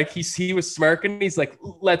 dude. Like he was smirking. He's like,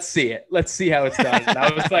 "Let's see it. Let's see how it's done." And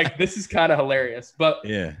I was like, "This is kind of hilarious." But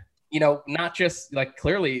not just like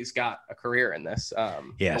clearly he's got a career in this.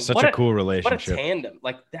 Such a cool relationship. What a tandem!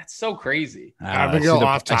 Like that's so crazy. I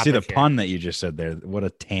see the pun that you just said there. What a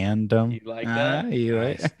tandem! You like that?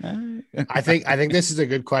 I think this is a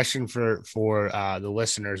good question for the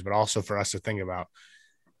listeners, but also for us to think about.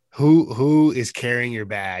 Who is carrying your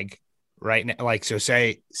bag right now? Like, so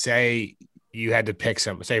say you had to pick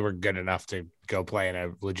say we're good enough to go play in a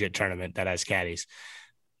legit tournament that has caddies.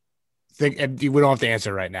 And we don't have to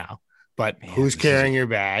answer right now, but who's carrying your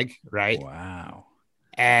bag, right? Wow.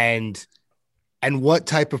 And what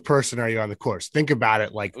type of person are you on the course? Think about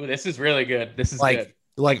it. Like, ooh, this is really good. This is like, good.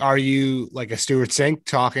 Like, are you like a Stuart Sink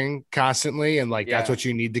talking constantly? And like, that's what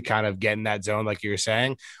you need to kind of get in that zone. Like you were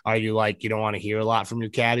saying, are you like, you don't want to hear a lot from your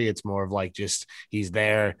caddy? It's more of like, just, he's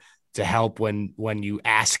there to help when you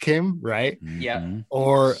ask him. Right. Yeah.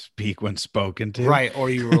 Or speak when spoken to. Right. Or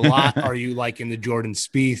you are you like in the Jordan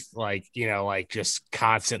Spieth, like, like just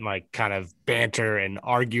constant, like kind of banter and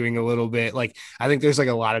arguing a little bit. Like, I think there's like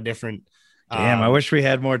a lot of different, damn, I wish we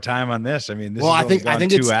had more time on this. I mean, this I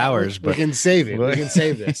think 2 hours, but we can save it. We can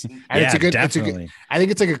save this. And it's a good, definitely. I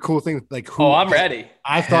think it's like a cool thing. Like, I'm ready.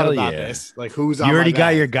 I've thought about this. Like, who's on you already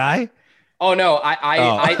got your guy? Oh no,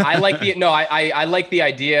 I like I like the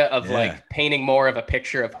idea of like painting more of a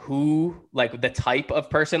picture of who, like the type of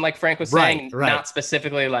person, like Frank was saying, not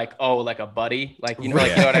specifically like, oh, like a buddy, like you know, like,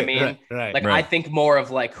 you know what I mean? I think more of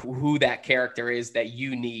like who that character is that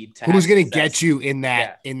you need to. Who's going to get you in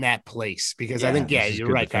that place? Because I think you're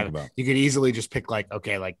right. Kind of, you could easily just pick like,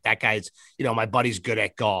 okay, like that guy's, my buddy's good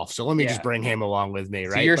at golf, so let me just bring him along with me,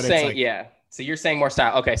 right? So you're saying So you're saying more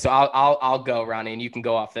style. Okay, so I'll go, Ronnie, and you can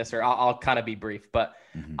go off this, or I'll kind of be brief. But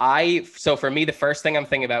so for me, the first thing I'm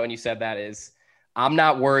thinking about when you said that is I'm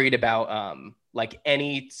not worried about I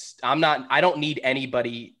don't need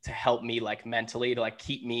anybody to help me like mentally to like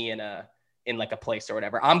keep me in like a place or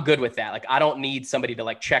whatever. I'm good with that. Like I don't need somebody to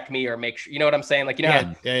like check me or make sure, you know what I'm saying? Like,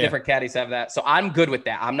 how different caddies have that. So I'm good with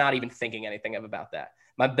that. I'm not even thinking anything about that.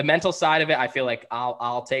 The mental side of it, I feel like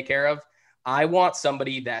I'll take care of. I want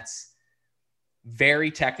somebody that's very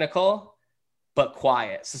technical but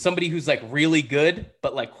quiet. So somebody who's like really good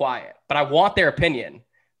but like quiet. But I want their opinion,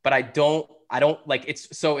 but I don't like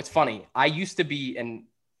it's funny. I used to be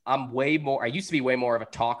way more of a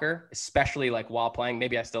talker, especially like while playing.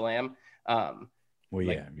 Maybe I still am.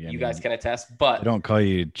 You guys can attest, but I don't call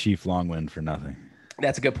you Chief Longwind for nothing.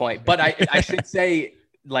 That's a good point. But I should say,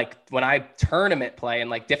 like when I tournament play and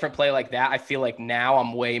like different play like that, I feel like now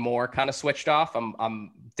I'm way more kind of switched off.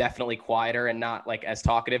 I'm definitely quieter and not like as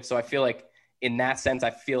talkative. So I feel like in that sense,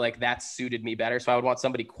 I feel like that suited me better. So I would want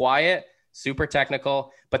somebody quiet, super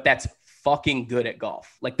technical, but that's fucking good at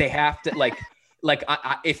golf. Like they have to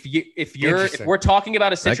if we're talking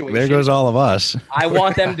about a situation, there goes all of us. I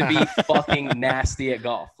want them to be fucking nasty at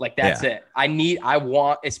golf. Like that's it. I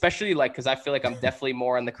want, especially like, cause I feel like I'm definitely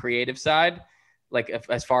more on the creative side. Like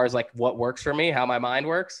as far as like what works for me, how my mind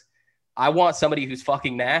works, I want somebody who's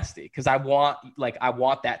fucking nasty. Cause I want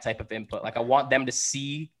that type of input. Like I want them to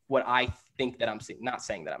see what I think that I'm seeing, not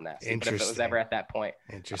saying that I'm nasty, but if it was ever at that point.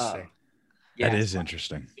 Interesting. That is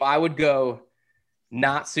interesting. So I would go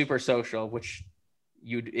not super social, which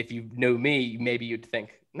if you know me, maybe you'd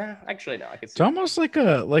think, nah, actually no, I could see. It's almost like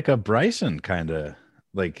a Bryson kind of,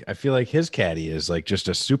 like, I feel like his caddy is like just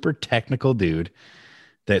a super technical dude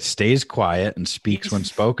that stays quiet and speaks when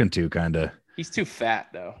spoken to, kind of. He's too fat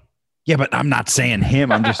though. Yeah, but I'm not saying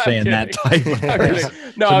him. I'm just saying that type of person.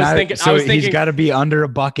 No, so I was thinking he's got to be under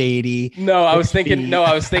 $180. No, I was thinking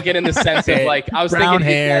in the sense of like I was brown thinking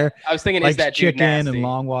hair. I was thinking is that dude chicken nasty? And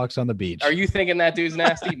long walks on the beach. Are you thinking that dude's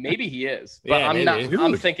nasty? Maybe he is, but I'm not. Dude.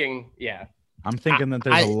 I'm thinking, I'm thinking that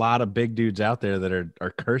there's a lot of big dudes out there that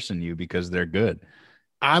are cursing you because they're good.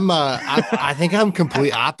 I think I'm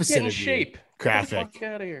complete opposite Get in of shape. You, Graphic. Get the fuck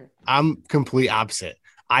out of here. I'm complete opposite.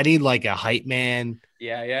 I need like a hype man.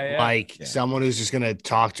 Yeah. Like someone who's just gonna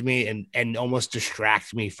talk to me and almost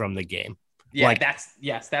distract me from the game. Yeah, like, that's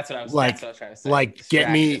what I was. Like, that's what I was trying to say. Like, get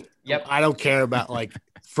me. Yep. I don't care about like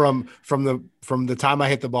from the time I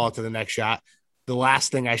hit the ball to the next shot, the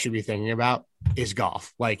last thing I should be thinking about is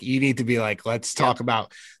golf. Like, you need to be like, let's talk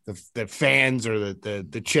about the fans or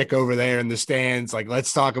the chick over there in the stands. Like,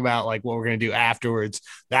 let's talk about like what we're going to do afterwards.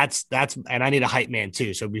 That's, and I need a hype man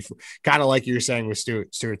too. So kind of like you were saying with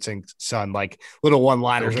Stuart Sink's son, like little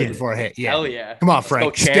one-liners right before a hit. Yeah. Hell yeah. Come on,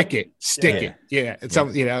 Frank, stick it. Yeah. It's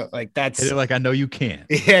something, like that's like, I know you can.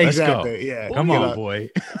 Yeah, exactly. Yeah. Come on, boy.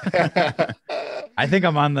 I think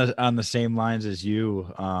I'm on the same lines as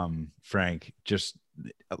you, Frank, just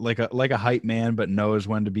like a hype man, but knows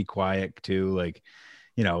when to be quiet too. Like,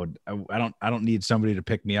 I don't need somebody to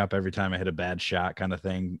pick me up every time I hit a bad shot kind of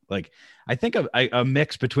thing. Like, I think a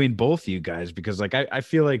mix between both you guys, because like, I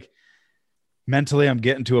feel like mentally I'm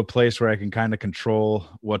getting to a place where I can kind of control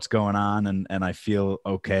what's going on. And I feel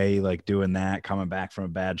okay, like doing that, coming back from a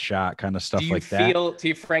bad shot, kind of stuff like that.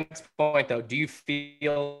 To Frank's point though, do you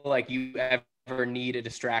feel like you ever need a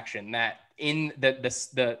distraction that in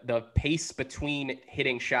the pace between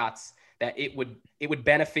hitting shots, that it would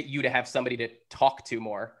benefit you to have somebody to talk to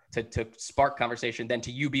more, to spark conversation, than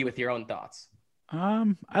to you be with your own thoughts? I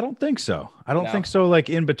don't think so. I don't think so. Like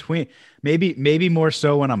in between, maybe more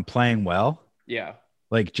so when I'm playing well. Yeah.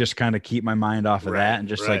 Like just kind of keep my mind off of that and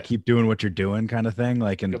just like keep doing what you're doing kind of thing.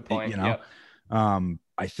 Like, and good point.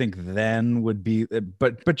 I think then would be,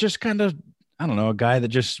 but just kind of, I don't know, a guy that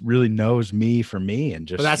just really knows me for me, and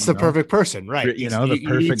just, but that's the perfect person, right? The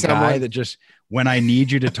perfect guy that just, when I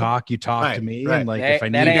need you to talk, you talk to me. And like, if I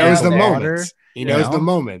need, he knows the moments. He knows the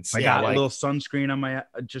moments. I got a little sunscreen on my,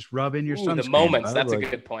 just rub in your sunscreen. The moments. That's like, a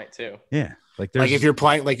good point too. Yeah. Like if you're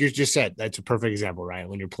playing, like you just said, that's a perfect example, Ryan.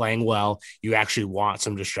 When you're playing well, you actually want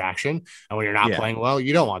some distraction. And when you're not playing well,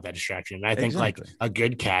 you don't want that distraction. And I think like a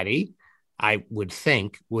good caddy, I would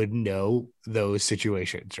think, would know those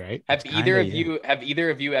situations, right? Have either of you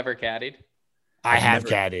ever caddied? I have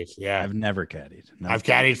caddied. Yeah. I've never caddied. No. I've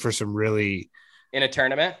caddied for some really in a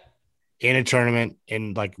tournament, in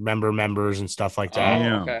like members and stuff like that.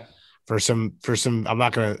 Oh, okay. For some, I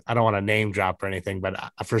don't want to name drop or anything,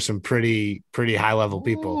 but for some pretty high level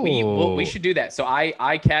people. We should do that. So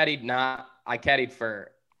I caddied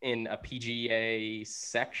in a PGA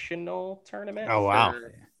sectional tournament. Oh, wow.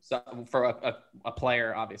 For a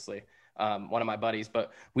player, obviously, one of my buddies,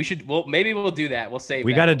 but maybe we'll do that. We'll save.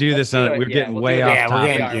 We got to do this. We're getting way off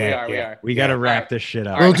topic. We got to wrap this shit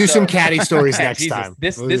up. We'll do some caddy stories next time.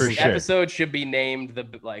 This episode should be named the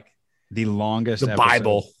longest. The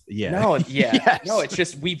Bible. Yeah. No. Yeah. Yes. No. It's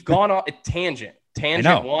just we've gone off a tangent.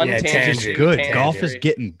 Tangent one. Tangent two. Good. Tangent Golf three. is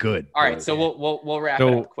getting good. All right. So we'll wrap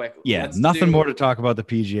it up quick. Yeah. Nothing more to talk about the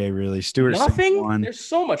PGA really. Stuart. Nothing. There's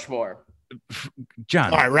so much more.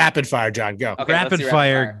 John. All right, rapid fire, John, go. Okay, rapid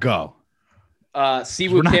fire, go.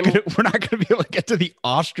 Siwoo Kim. We're not going to be able to get to the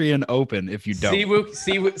Austrian Open if you don't.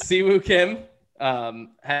 Siwoo Kim.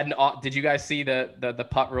 Did you guys see the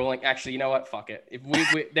putt ruling? Actually, you know what? Fuck it. If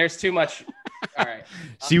we there's too much. All right.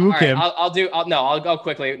 Siwoo Kim. I'll go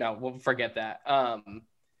quickly. No, we'll forget that.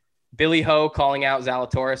 Billy Ho calling out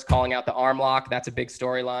Zalatoris, calling out the arm lock. That's a big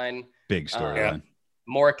storyline.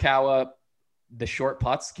 Morikawa. The short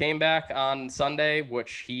putts came back on Sunday,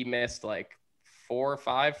 which he missed like 4 or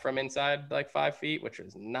 5 from inside like 5 feet, which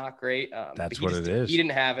was not great. That's what it is. He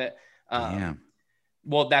didn't have it.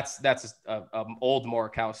 Well, that's a old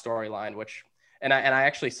Morikawa storyline, and I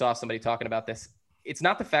actually saw somebody talking about this. It's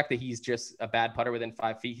not the fact that he's just a bad putter within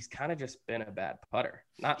 5 feet. He's kind of just been a bad putter.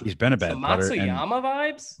 He's been a bad putter. Matsuyama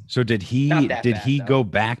vibes. So did he go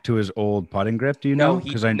back to his old putting grip? Do you know?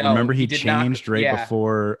 Because I remember he changed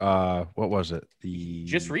before. What was it?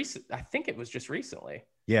 I think it was just recently.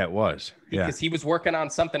 Yeah, it was. Yeah, because he was working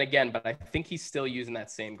on something again, but I think he's still using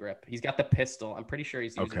that same grip. He's got the pistol. I'm pretty sure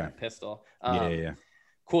he's using that pistol. Yeah.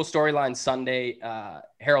 Cool storyline Sunday.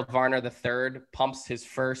 Harold Varner III pumps his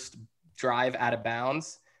first drive out of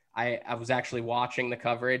bounds. I was actually watching the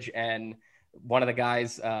coverage, and one of the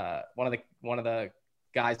guys on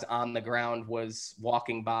the ground was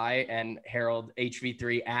walking by, and Harold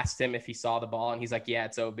HV3 asked him if he saw the ball, and he's like, "Yeah,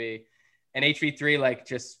 it's OB." And HV3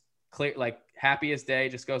 just clear, happy as day,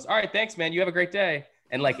 just goes, "All right, thanks, man. You have a great day."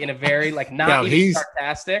 And in a very not even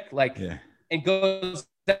sarcastic, and goes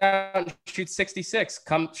down and shoots 66.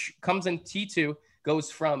 Comes in T2,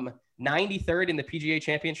 goes from 93rd in the PGA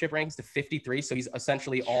Championship rankings to 53. So he's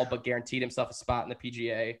essentially all but guaranteed himself a spot in the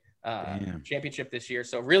PGA Championship this year.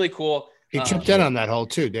 So really cool. He chipped in on that hole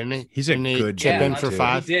too, didn't he? He's a good chip in for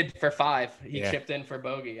 5. He did for 5. He chipped in for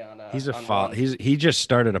bogey on. He's a fall. He just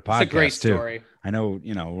started a podcast. It's a great story. Too. I know,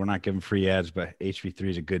 we're not giving free ads, but HV3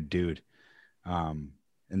 is a good dude. And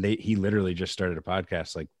he literally just started a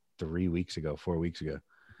podcast 4 weeks ago.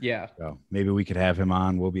 Yeah. So maybe we could have him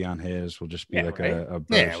on. We'll be on his. We'll just be a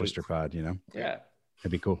brother sister pod, you know? Yeah.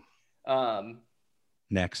 That'd be cool.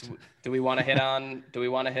 Next. Do we want to hit on,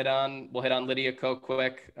 we'll hit on Lydia Ko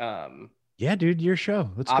quick. Yeah, dude, your show.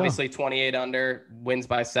 Let's obviously go. 28 under, wins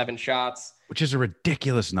by 7 shots, which is a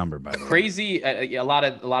ridiculous number, by the way. Crazy. A lot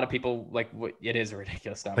of people it is a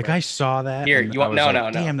ridiculous number. Like I saw that. Here, you want no,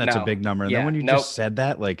 damn, that's a big number. And then when you just said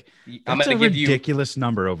that, like that's a ridiculous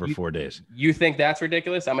number over 4 days. You think that's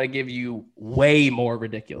ridiculous? I'm gonna give you way more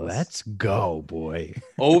ridiculous. Let's go, boy.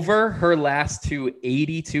 Over her last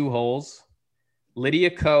 82 holes, Lydia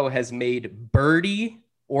Ko has made birdie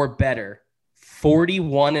or better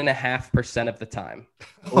 41.5% of the time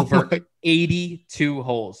over 82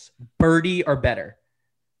 holes, birdie or better.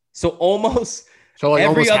 So almost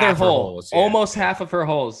every other hole, almost half of her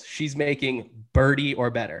holes, she's making birdie or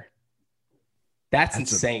better. That's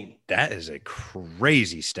insane. That is a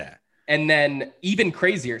crazy stat. And then even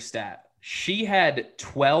crazier stat. She had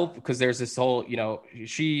 12 because there's this whole,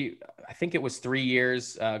 I think it was 3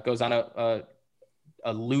 years, goes on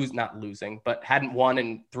not losing, but hadn't won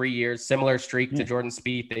in 3 years. Similar streak to Jordan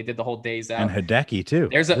Spieth. They did the whole days out. And Hideki too.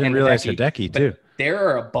 I didn't realize Hideki too. There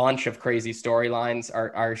are a bunch of crazy storylines,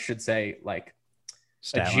 or I should say, like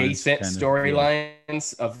adjacent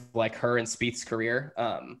storylines of like her and Spieth's career.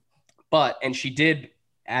 And she did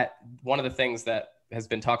at one of the things that has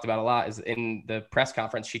been talked about a lot is in the press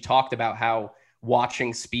conference. She talked about how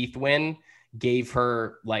watching Spieth win gave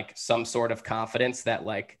her like some sort of confidence that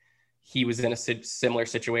like he was in a similar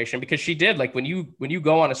situation, because she did, like when you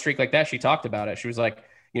go on a streak like that, she talked about it. She was like,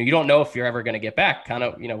 you don't know if you're ever going to get back, kind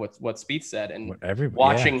of, what Spieth said. And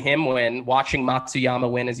watching him win, watching Matsuyama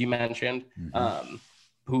win, as you mentioned,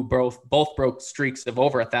 who both broke streaks of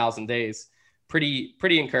over 1,000 days. Pretty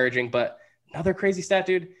encouraging. But another crazy stat,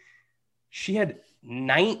 dude, she had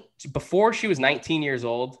before she was 19 years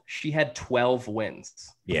old, she had 12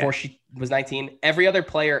 wins. Before she was 19. Every other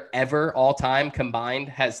player ever all time combined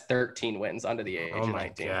has 13 wins under the age of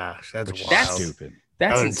 19. Gosh, that's stupid.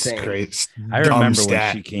 That's insane. Great. I remember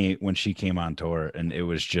when she came on tour, and it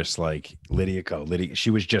was just like Lydia Ko.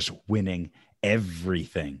 She was just winning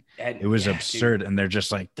everything. It was absurd. Dude. And they're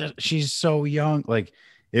just like, she's so young. Like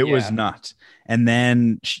it was nuts. And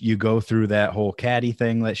then you go through that whole caddy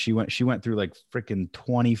thing that she went through like freaking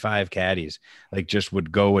 25 caddies, like just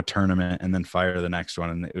would go a tournament and then fire the next one.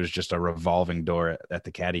 And it was just a revolving door at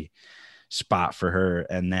the caddy spot for her.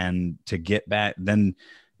 And then to get back, then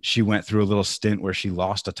she went through a little stint where she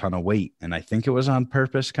lost a ton of weight, and I think it was on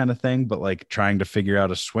purpose kind of thing, but like trying to figure out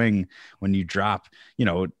a swing when you drop,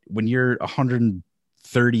 when you're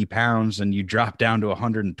 130 pounds and you drop down to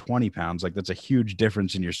 120 pounds, like that's a huge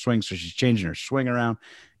difference in your swing. So she's changing her swing around,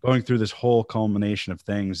 going through this whole culmination of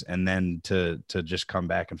things. And then to just come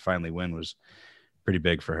back and finally win was pretty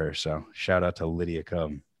big for her. So shout out to Lydia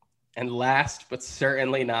Ko. And last, but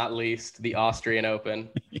certainly not least, the Austrian Open.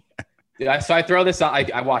 So I throw this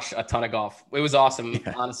out. I watched a ton of golf. It was awesome.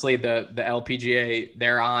 Yeah. Honestly, the LPGA,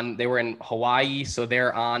 they were in Hawaii. So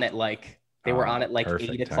they're on at like, they were on at like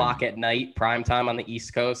 8 o'clock at night, prime time on the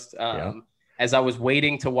East Coast. As I was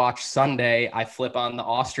waiting to watch Sunday, I flip on the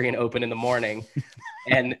Austrian Open in the morning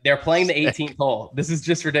and they're playing the 18th hole. This is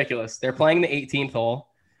just ridiculous. They're playing the 18th hole.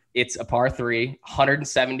 It's a par 3,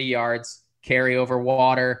 170 yards, carry over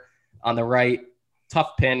water on the right,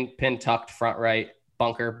 tough pin tucked front right,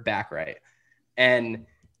 bunker back right. And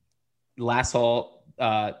last hole,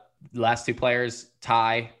 last two players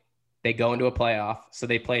tie. They go into a playoff. So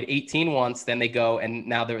they played 18 once, then they go, and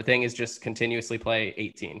now the thing is just continuously play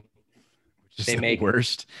 18. Just they make the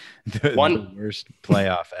worst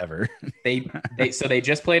playoff ever. So they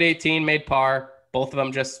just played 18, made par. Both of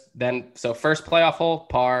them so first playoff hole,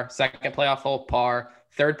 par. Second playoff hole, par.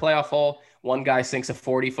 Third playoff hole, one guy sinks a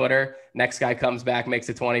 40-footer. Next guy comes back, makes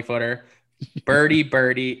a 20-footer.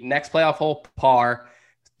 Birdie. Next playoff hole, par.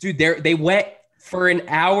 Dude, they went for an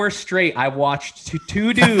hour straight. I watched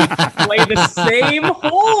two dudes play the same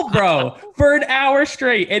hole, bro, for an hour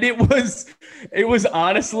straight. And it was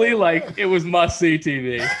honestly like, it was must-see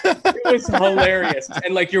TV. It was hilarious.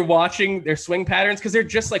 And like, you're watching their swing patterns, because they're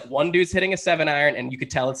just like, one dude's hitting a 7-iron and you could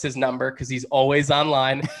tell it's his number because he's always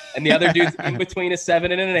online. And the other dude's in between a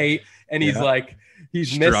 7 and an 8. And he's like,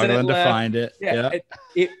 he's struggling to find it.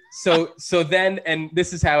 So then, and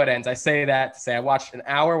this is how it ends. I say that to say I watched an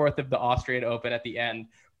hour worth of the Austrian Open at the end,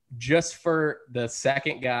 just for the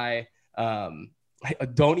second guy. I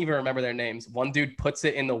don't even remember their names. One dude puts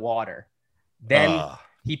it in the water. Then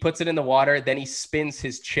he puts it in the water. Then he spins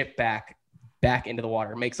his chip back back into the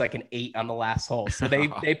water. Makes like an 8 on the last hole. So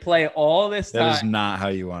they play all this time. That is not how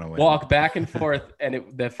you want to win. Walk back and forth, and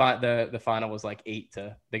the final was like 8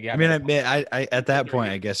 to the guy. I mean, I at that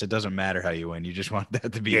point, I guess it doesn't matter how you win. You just want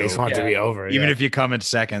that to be over. You just want it to be over. Even if you come in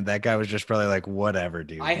second, that guy was just probably like, whatever,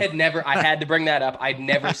 dude. I had to bring that up. I'd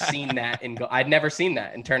never seen that in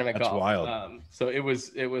tournament golf. That's wild. So it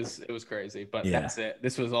was crazy, but that's it.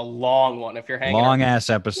 This was a long one. If you're hanging long ass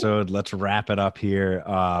episode, let's wrap it up here.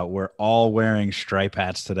 We're all wearing stripe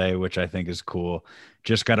hats today, which I think is cool.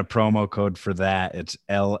 Just got a promo code for that. It's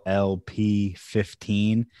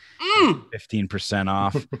LLP15, 15%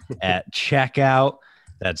 off at checkout.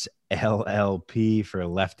 That's LLP for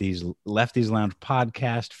Lefties Lounge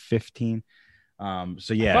Podcast 15. So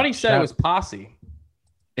yeah, I thought he said it was posse.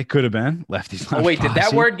 It could have been Lefties Lounge. Oh wait, posse. Did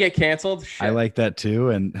that word get canceled? Shit. I like that too.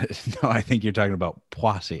 And no, I think you're talking about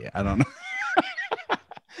posse. I don't know.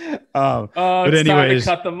 But anyways, time to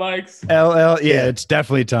cut the mics. It's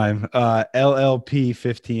definitely time.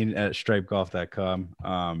 LLP15 at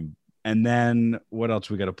stripegolf.com. And then what else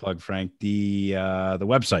we got to plug, Frank? The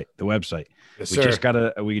website. Yes,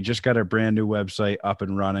 we just got a brand new website up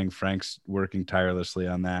and running. Frank's working tirelessly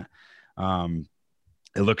on that.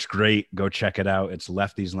 It looks great. Go check it out. It's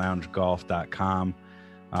leftiesloungegolf.com.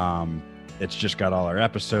 It's just got all our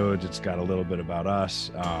episodes. It's got a little bit about us.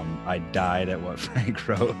 I died at what Frank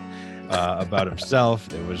wrote about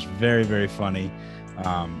himself. It was very, very funny.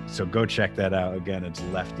 So go check that out. Again, it's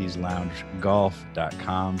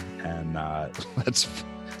leftiesloungegolf.com. And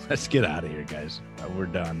let's get out of here, guys. We're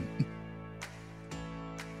done.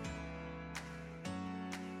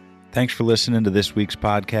 Thanks for listening to this week's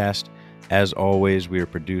podcast. As always, we are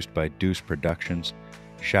produced by Deuce Productions.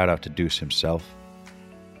 Shout out to Deuce himself.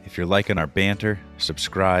 If you're liking our banter,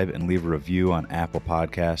 subscribe and leave a review on Apple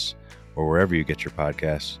Podcasts or wherever you get your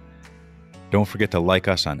podcasts. Don't forget to like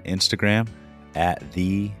us on Instagram at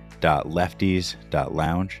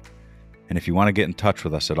the.lefties.lounge. And if you want to get in touch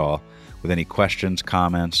with us at all with any questions,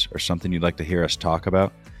 comments, or something you'd like to hear us talk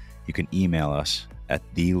about, you can email us at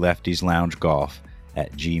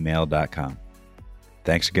theleftiesloungegolf@gmail.com.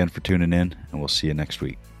 Thanks again for tuning in, and we'll see you next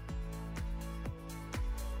week.